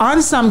people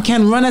on some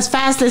can run as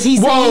fast as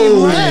he's saying he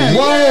runs? That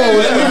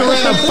nigga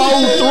ran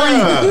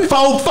a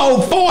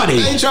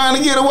 4.40. They trying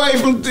to get away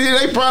from.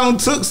 They probably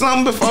took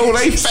something before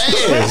they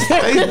fast.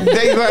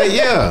 they like,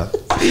 yeah.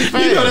 You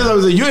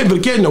know, you ain't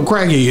been catching no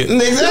crackhead.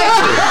 Exactly.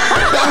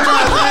 That's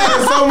why I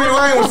say so many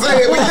ways to say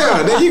it. But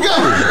yeah, there you go.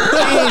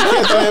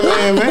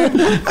 Man.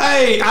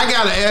 Hey, I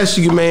gotta ask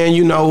you, man.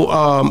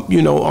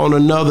 On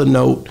another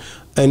note,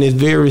 and it's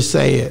very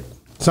sad.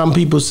 Some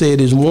people said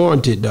it's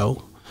warranted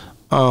though.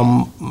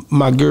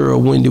 My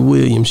girl Wendy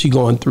Williams, she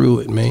going through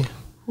it, man.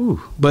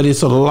 Ooh. But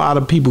it's a lot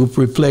of people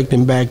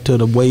reflecting back to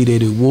the way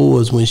that it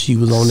was when she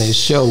was on that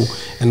show,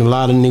 and a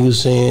lot of niggas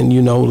saying,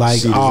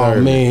 oh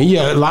man,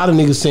 yeah, a lot of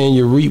niggas saying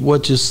you reap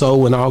what you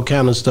sow and all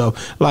kind of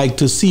stuff. Like,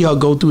 to see her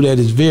go through that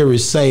is very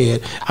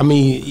sad. I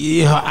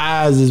mean, her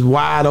eyes is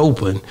wide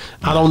open.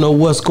 I don't know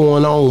what's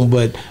going on,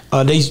 but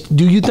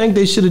do you think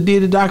they should have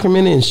did a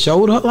documentary and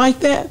showed her like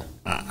that?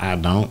 I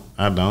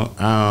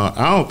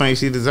don't think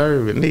she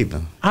deserved it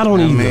neither. I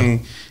don't either. I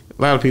mean,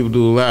 a lot of people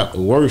do a lot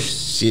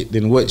worse shit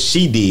than what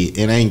she did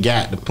and ain't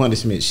got the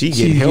punishment she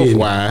get health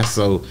wise.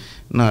 So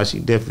no, she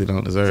definitely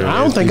don't deserve it.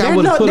 I don't think I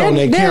would have put on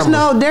that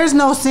camera. There's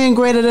no sin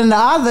greater than the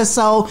other.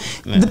 So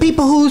the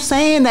people who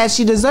saying that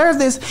she deserved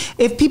this,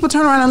 if people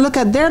turn around and look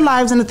at their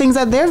lives and the things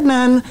that they've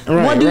done,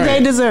 what do they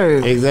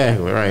deserve?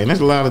 Exactly, right. And there's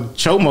a lot of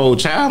chomo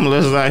child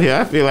molesters out here.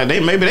 I feel like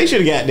maybe they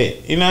should have got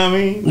that. You know what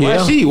I mean? Why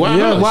she? Why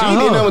her? She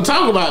didn't ever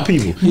talk about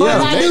people.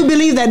 But I do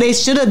believe that they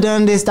should have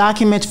done this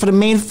documentary for the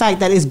main fact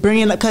that it's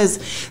bringing,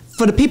 because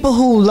for the people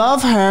who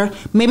love her,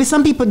 maybe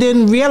some people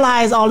didn't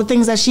realize all the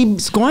things that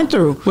she's going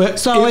through. Well,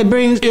 so it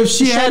brings. If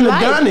she hadn't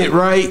done it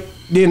right,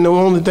 then the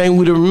only thing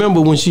we'd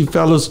remember when she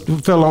fell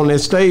on that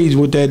stage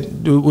with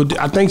that,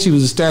 I think she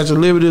was a Statue of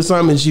Liberty or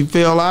something, and she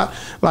fell out.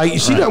 Like,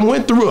 she done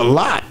went through a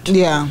lot.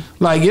 Yeah.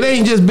 Like, it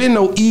ain't just been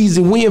no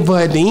easy win for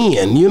her at the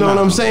end. You know what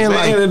I'm saying? At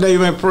Like, the end of the day,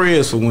 man,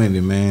 prayers for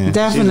Wendy, man.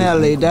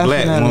 Definitely, She's a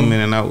black woman,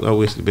 and I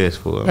wish the best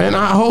for her. And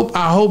I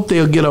hope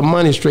they'll get her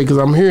money straight, because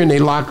I'm hearing they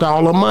locked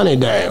all her money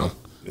down.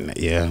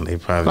 Yeah, they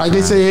probably like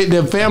they say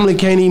the family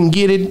can't even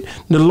get it.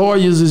 The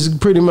lawyers is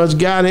pretty much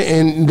got it,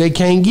 and they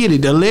can't get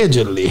it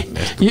allegedly.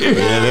 That's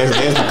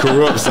the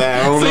corrupt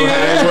side. I don't know how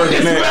they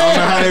working that. I don't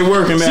know how they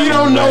working that. She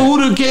don't know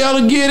who to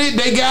tell to get it.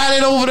 They got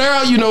it over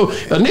there. You know,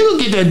 a nigga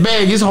get that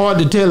bag. It's hard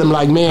to tell him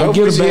like, man,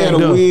 hopefully get a bag. She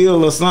had a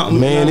wheel or something.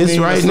 Man, it's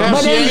right now.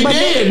 But she ain't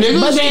dead,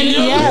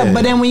 nigga.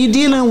 But then when you're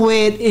dealing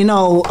with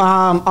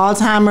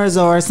Alzheimer's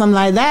or something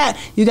like that,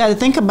 you got to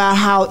think about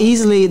how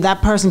easily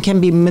that person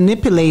can be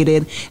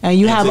manipulated, and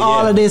you have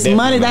all of this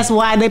money. That's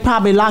why they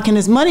probably locking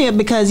this money up,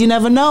 because you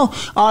never know.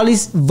 All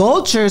these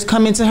vultures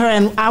come into her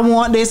and I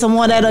want this and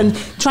want that, and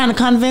trying to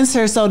convince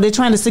her. So they're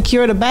trying to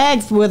secure the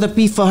bag, whether it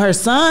be for her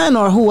son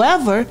or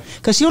whoever,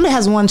 because she only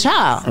has one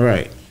child.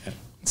 Right.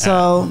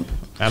 So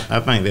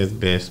I think that's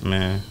best,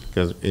 man.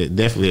 Because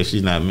definitely, if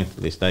she's not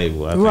mentally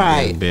stable, I think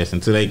that's best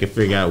until they can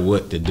figure out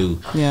what to do.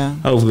 Yeah.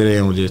 Hopefully, they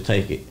don't just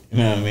take it. You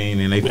know what I mean?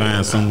 And they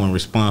find someone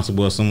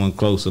responsible, or someone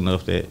close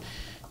enough that,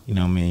 you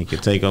know what I mean, can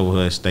take over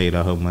her estate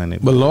or her money.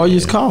 But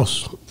lawyers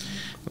cost.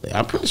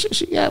 I'm pretty sure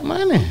she got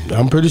money.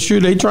 I'm pretty sure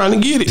they trying to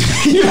get it.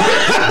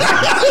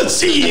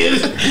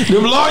 Shit. The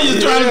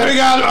lawyers trying to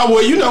figure out,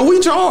 well, you know, we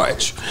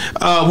charge.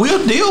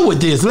 We'll deal with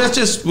this. Let's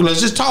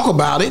just talk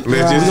about it. We're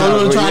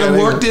going to try to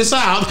work this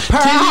out.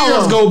 10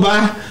 years go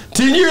by.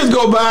 10 years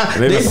go by,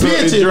 they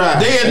pitch it. They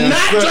are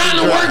not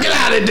trying to work it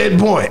out at that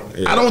point.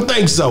 Yeah. I don't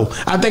think so.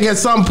 I think at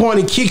some point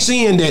it kicks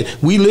in that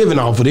we living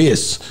off of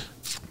this.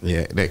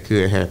 Yeah, that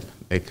could happen.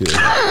 It could.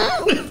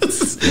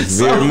 It's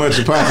very much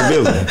a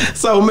possibility.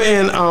 So,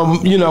 man,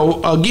 you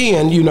know,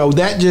 again, you know,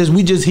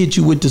 we just hit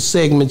you with the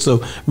segments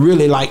of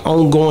really like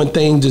ongoing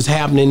things that's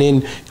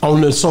happening on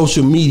the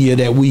social media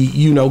that we,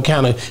 you know,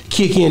 kind of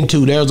kick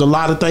into. There's a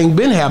lot of things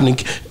been happening.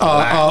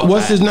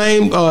 What's his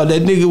name?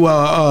 That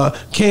nigga,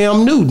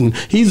 Cam Newton.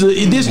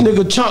 This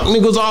nigga chunk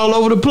niggas all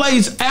over the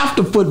place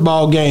after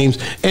football games,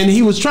 and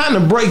he was trying to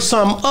break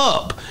something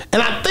up.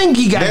 And I think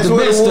he got the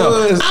best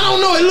stuff. I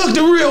don't know. It looked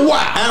real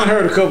wild. I done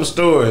heard a couple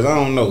stories. I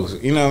don't know.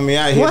 You know what I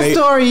mean? What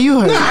story you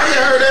heard? I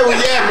heard they were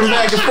yapping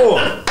back and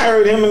forth. I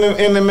heard him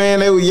and the man,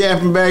 they were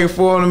yapping back and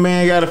forth. And the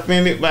man got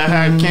offended by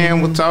how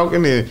Cam was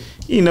talking. And,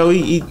 you know,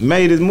 he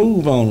made his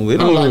move on him. It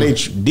don't like they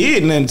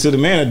did nothing to the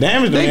man or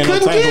damaged the man. They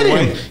couldn't get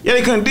him. Yeah,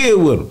 they couldn't deal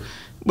with him.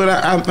 But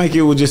I think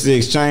it was just an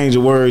exchange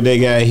of words. They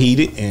got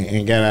heated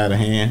and got out of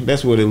hand.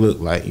 That's what it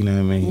looked like. You know what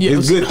I mean? Yeah,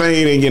 it's a good thing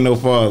it didn't get no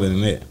farther than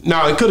that.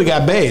 No, it could have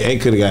got bad.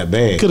 It could have got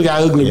bad. Could have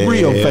got ugly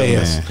real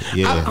fast. Man.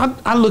 Yeah.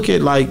 I look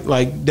at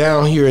like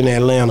down here in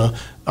Atlanta.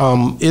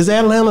 Is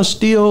Atlanta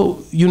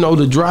still, you know,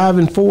 the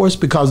driving force?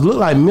 Because it look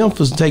like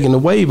Memphis taking the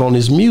wave on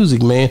this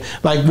music, man.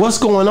 Like, what's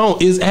going on?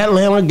 Is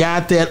Atlanta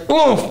got that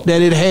oomph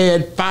that it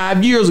had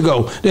 5 years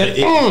ago?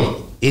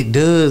 It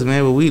does,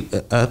 man.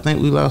 But I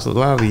think we lost a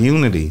lot of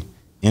unity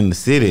in the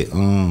city.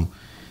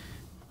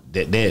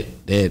 That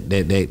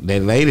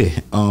lady.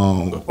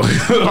 Don't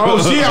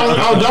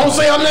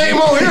say her name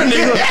on here,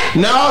 nigga.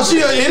 No,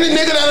 any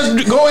nigga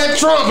that go at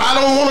Trump, I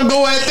don't want to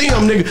go at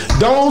them, nigga.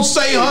 Don't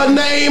say her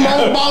name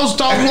on Boss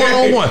Talk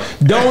 101.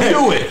 Don't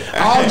do it.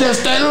 I'll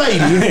just that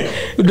lady.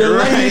 The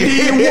lady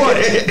did what?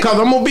 Because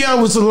I'm gonna be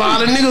honest with a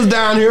lot of niggas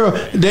down here.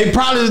 They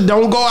probably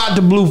don't go out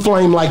to Blue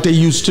Flame like they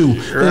used to.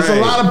 There's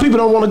a lot of people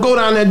don't want to go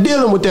down there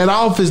dealing with that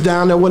office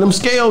down there where them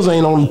scales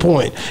ain't on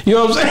point. You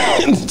know what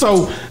I'm saying?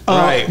 So,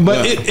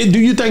 do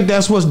you think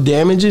that's what's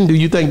damaging? Do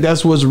you think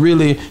that's what's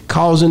really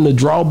causing the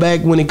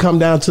drawback when it come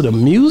down to the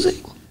music?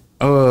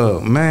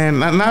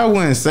 Man, I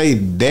wouldn't say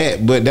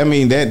that, but I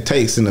mean that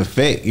takes an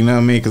effect. You know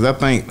what I mean? Because I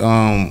think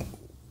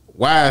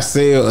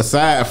YSL,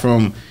 aside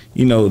from,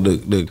 you know,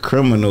 the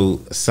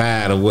criminal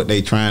side of what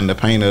they trying to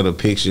paint of the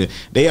picture,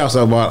 they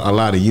also brought a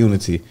lot of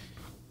unity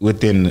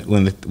within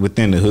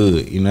the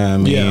hood, you know what I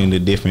mean, the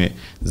different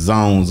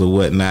zones or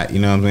whatnot, you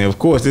know what I mean. Of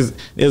course,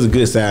 there's a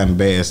good side and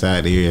bad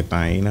side to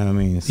everything, you know what I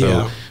mean.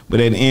 So, but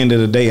at the end of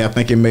the day, I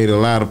think it made a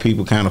lot of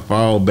people kind of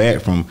fall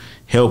back from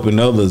helping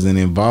others and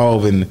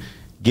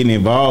getting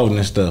involved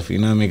in stuff, you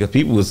know what I mean. Because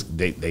people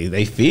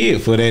they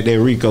feared for that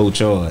RICO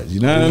charge, you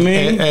know what I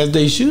mean, as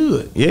they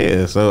should.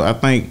 Yeah, so I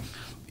think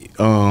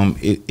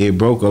it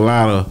broke a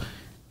lot of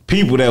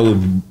people that were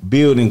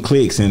building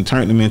cliques and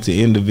turned them into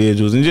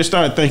individuals, and just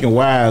started thinking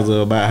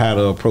wiser about how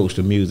to approach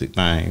the music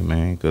thing,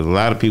 man. Because a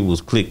lot of people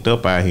was clicked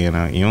up out here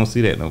now. You don't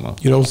see that no more.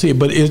 You don't see it,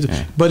 but is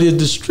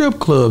the strip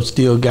club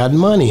still got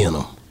money in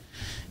them?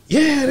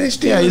 Yeah, they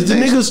still. Yeah, is the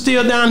niggas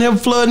still down here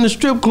flooding the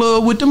strip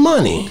club with the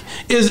money?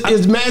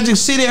 Is Magic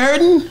City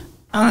hurting?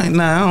 I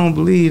don't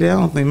believe that. I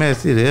don't think Mad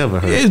City ever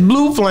hurt. It's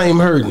Blue Flame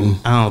hurting.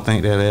 I don't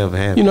think that ever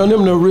happened. You know,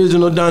 them the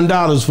original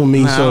Dundollars for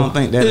me. Nah, so I don't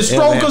think that is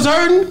Strokers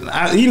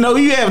hurting? You know,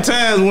 you have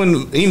times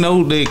when, you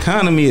know, the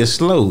economy is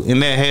slow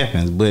and that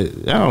happens, but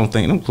I don't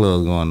think them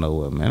clubs going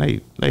nowhere,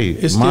 man.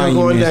 It's still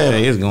going down.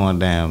 It's going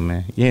down,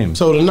 man. Yeah.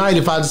 So tonight,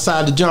 if I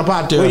decide to jump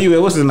out there, where you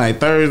at? What's the night?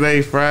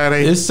 Thursday,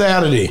 Friday? It's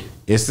Saturday.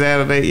 It's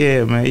Saturday,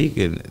 yeah, man. You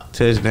can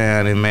touch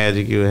down in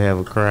Magic. You'll have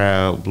a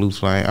crowd. Blue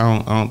Flame.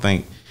 I don't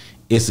think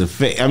it's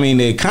I mean,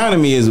 the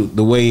economy is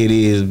the way it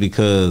is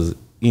because,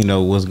 you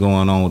know, what's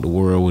going on with the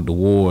world with the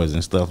wars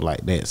and stuff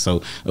like that.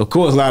 So, of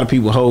course, a lot of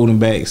people holding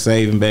back,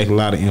 saving back, a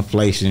lot of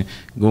inflation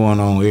going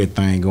on,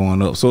 everything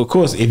going up. So, of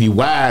course, if you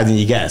wise and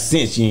you got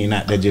sense, you ain't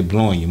out there just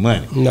blowing your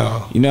money.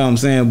 No. You know what I'm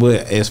saying?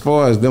 But as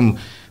far as them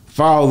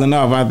falling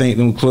off, I think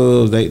them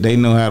clubs, they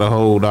know how to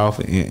hold off,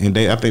 and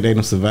I think they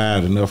done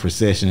survived enough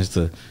recessions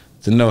to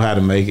know how to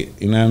make it.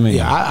 You know what I mean?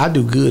 Yeah, I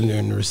do good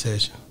during the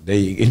recession. That's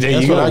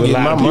you go. I get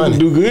my money.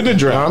 Do good in the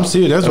draft. I'm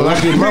serious. That's what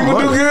I get my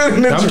money. Do good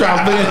in the I'm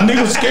trying to think.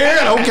 Niggas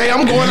scared. Okay,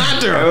 I'm going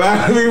out there. A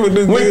lot of people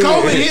do when good.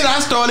 COVID hit, I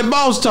started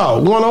Boss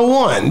Talk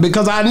 101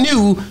 because I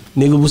knew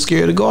niggas was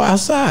scared to go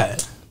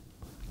outside.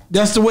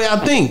 That's the way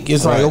I think.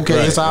 It's like,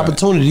 okay, it's an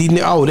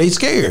opportunity. Oh, they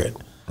scared.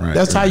 Right,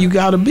 that's how you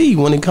got to be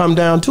when it come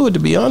down to it, to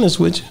be honest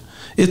with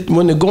you.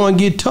 When the going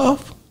get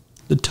tough,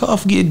 the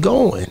tough get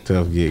going.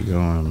 Tough get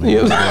going, man.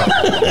 You know?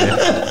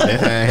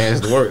 That's how it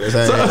has to work. That's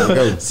how it has to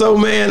go. So,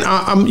 man,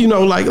 I'm, you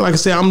know, like I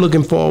said, I'm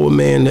looking forward,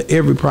 man, to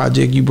every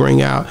project you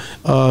bring out.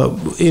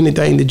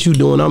 Anything that you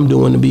doing, I'm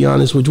doing, to be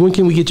honest with you. When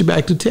can we get you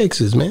back to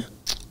Texas, man?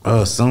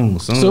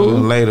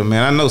 Soon later,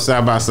 man. I know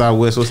South by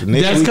Southwest. What's the next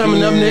weekend? That's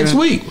coming up next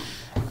week.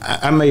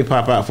 I may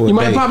pop out for a day. You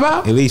might pop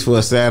out? At least for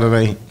a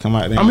Saturday. Come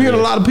out there. I'm hearing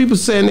a lot of people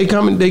saying they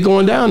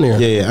going down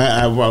there. Yeah,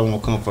 I probably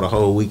won't come for the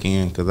whole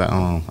weekend because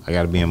I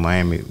got to be in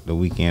Miami the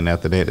weekend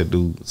after that to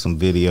do some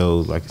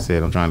videos. Like I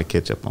said, I'm trying to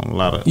catch up on a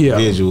lot of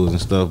visuals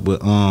and stuff.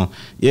 But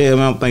yeah,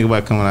 man, I'm thinking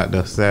about coming out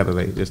there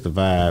Saturday just to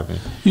vibe. And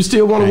you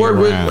still want to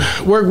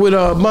work with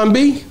Bun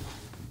B?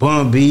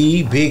 Bun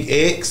B, Big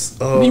X.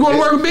 You want to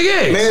work with Big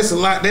X? Man, it's a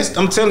lot.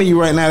 I'm telling you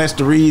right now, that's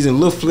the reason.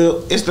 Lil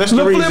Flip. That's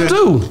the reason. Flip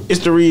too. It's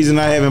the reason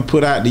I haven't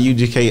put out the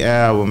UGK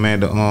album, man.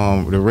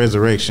 The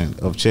Resurrection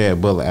of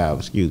Chad Butler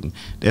album. Excuse me.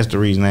 That's the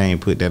reason I ain't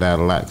put that out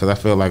a lot because I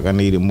felt like I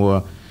needed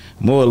more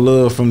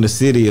love from the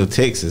city of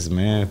Texas,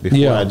 man.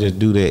 Before I just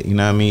do that, you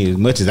know what I mean. As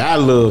much as I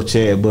love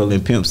Chad Butler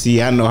and Pimp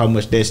C, I know how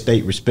much that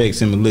state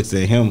respects him and looks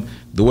at him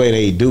the way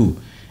they do.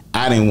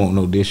 I didn't want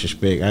no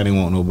disrespect. I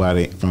didn't want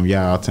nobody from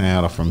y'all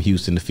town or from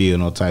Houston to feel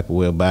no type of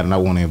way about it. And I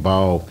want to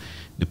involve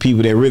the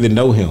people that really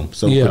know him.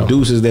 So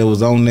producers that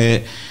was on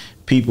that,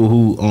 people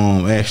who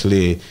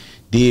actually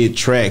did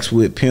tracks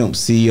with Pimp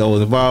C or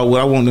was involved with.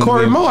 I want them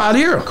Corey Moore out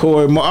here.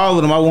 Corey Moore, all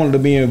of them. I wanted to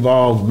be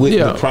involved with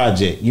the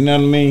project. You know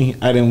what I mean?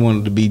 I didn't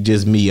want it to be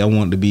just me. I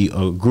wanted to be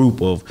a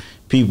group of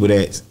people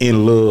that's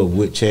in love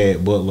with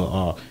Chad Butler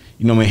or,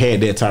 you know what I mean,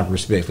 had that type of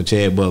respect for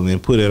Chad Butler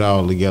and put it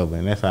all together,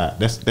 and that's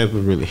what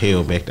really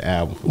held back the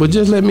album. But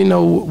just let me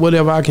know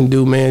whatever I can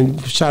do, man.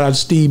 Shout out to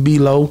Steve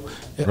B-Lo.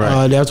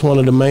 Right. That's one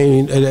of the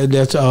main.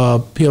 That's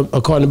Pimp,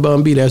 according to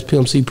Bun B, that's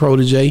Pimp C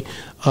protege.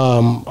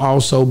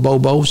 Also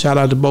Bobo. Shout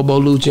out to Bobo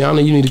Luciano.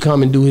 You need to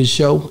come and do his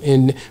show.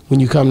 And when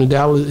you come to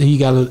Dallas, he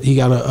got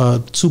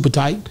a super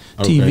tight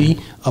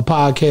TV, a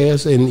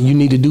podcast, and you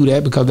need to do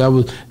that because that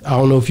was. I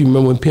don't know if you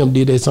remember when Pimp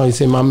did that song. He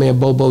said, "My man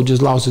Bobo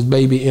just lost his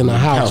baby in a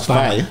house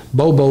fire."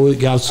 Bobo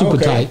got super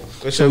tight.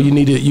 So you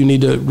need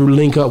to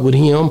link up with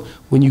him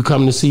when you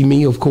come to see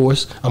me. Of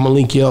course, I'm gonna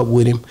link you up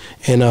with him,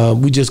 and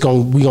we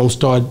gonna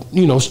start,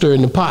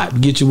 stirring the pot.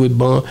 Get you with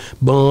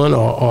Bun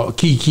or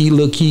Kiki,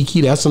 little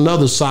Kiki. That's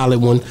another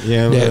solid one.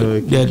 Yeah,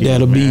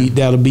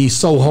 that'll be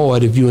so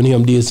hard if you and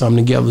him did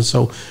something together.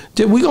 So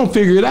we gonna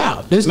figure it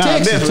out. This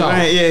Texas talk.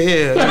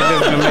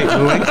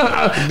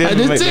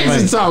 This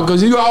Texas talk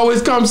because you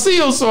always come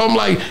see us. So I'm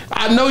like,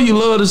 I know you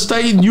love the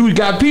state, and you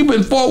got people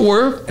in Fort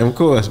Worth. Of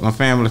course, my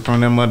family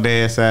from my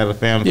dad's side of the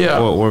family from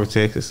Fort Worth,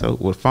 Texas. So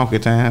with Funky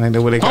Town, ain't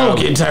that what they call it?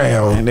 Funky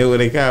Town. Ain't that what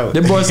they call it?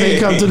 The boy say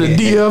come to the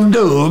DF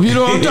Dub. You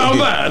know what I'm talking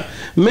about?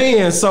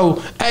 Man,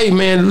 so, hey,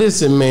 man,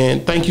 listen,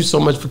 man. Thank you so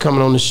much for coming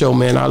on the show,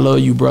 man. I love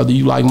you, brother.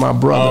 You like my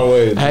brother.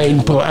 Always. I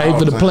ain't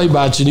for the play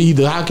about you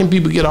either. How can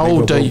people get a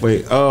hold of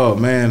you? Oh,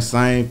 man,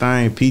 same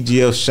thing.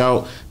 PGF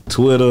Shawt,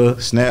 Twitter,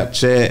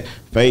 Snapchat,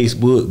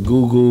 Facebook,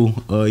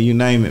 Google, you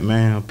name it,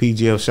 man.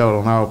 PGF Shawt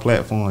on all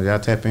platforms. Y'all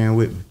tap in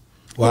with me.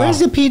 Wow. Where's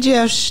the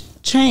PGF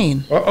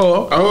chain? You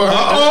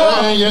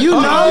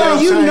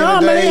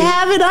normally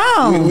have it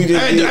on. My boy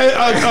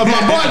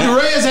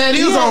Derez had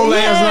his on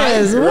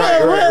last night.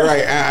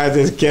 Right. I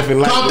just kept it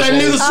like caught that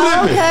nigga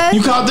slipping. Okay.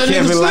 You caught that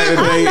nigga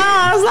slipping.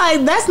 I was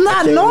like, that's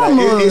not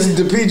normal.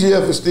 The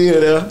PGF is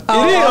still there.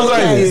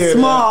 It is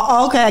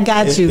small. Okay, I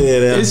got you.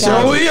 It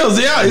sure is.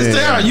 Yeah, it's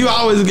there. You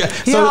always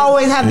got. You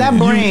always have that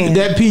brain.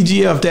 That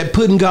PGF, that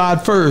putting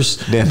God first.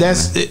 Definitely.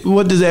 That's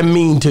what does that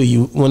mean to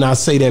you when I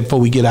say that before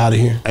we get out of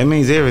here? It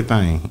means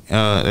everything.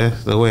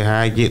 That's the way how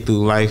I get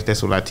through life.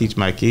 That's what I teach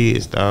my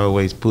kids, to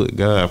always put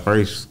God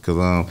first.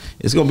 Cause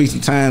it's gonna be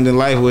some times in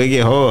life where it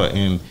get hard,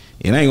 and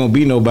it ain't gonna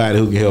be nobody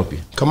who can help you.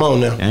 Come on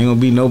now. It ain't gonna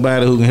be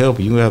nobody who can help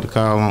you. You gonna have to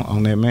call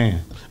on that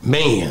man.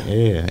 Man,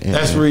 yeah,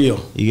 that's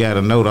real. You got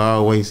to know to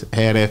always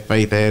have that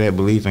faith, have that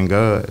belief in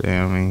God. You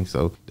know what I mean?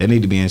 So that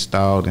need to be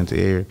installed into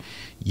every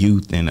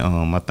youth, and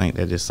I think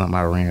that's just something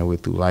I ran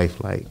with through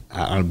life. Like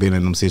I've been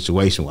in them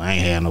situations where I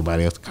ain't had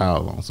nobody else to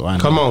call on. So I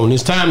know. Come on,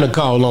 it's time to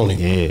call on it.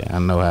 Yeah, I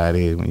know how it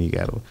is when you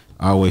got to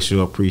always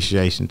show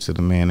appreciation to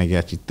the man that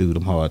got you through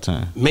them hard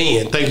times.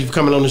 Man, thank you for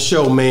coming on the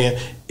show, man.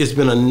 It's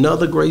been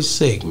another great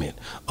segment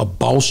of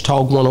Boss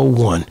Talk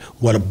 101,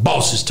 where the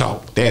bosses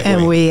talk.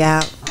 And we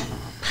out.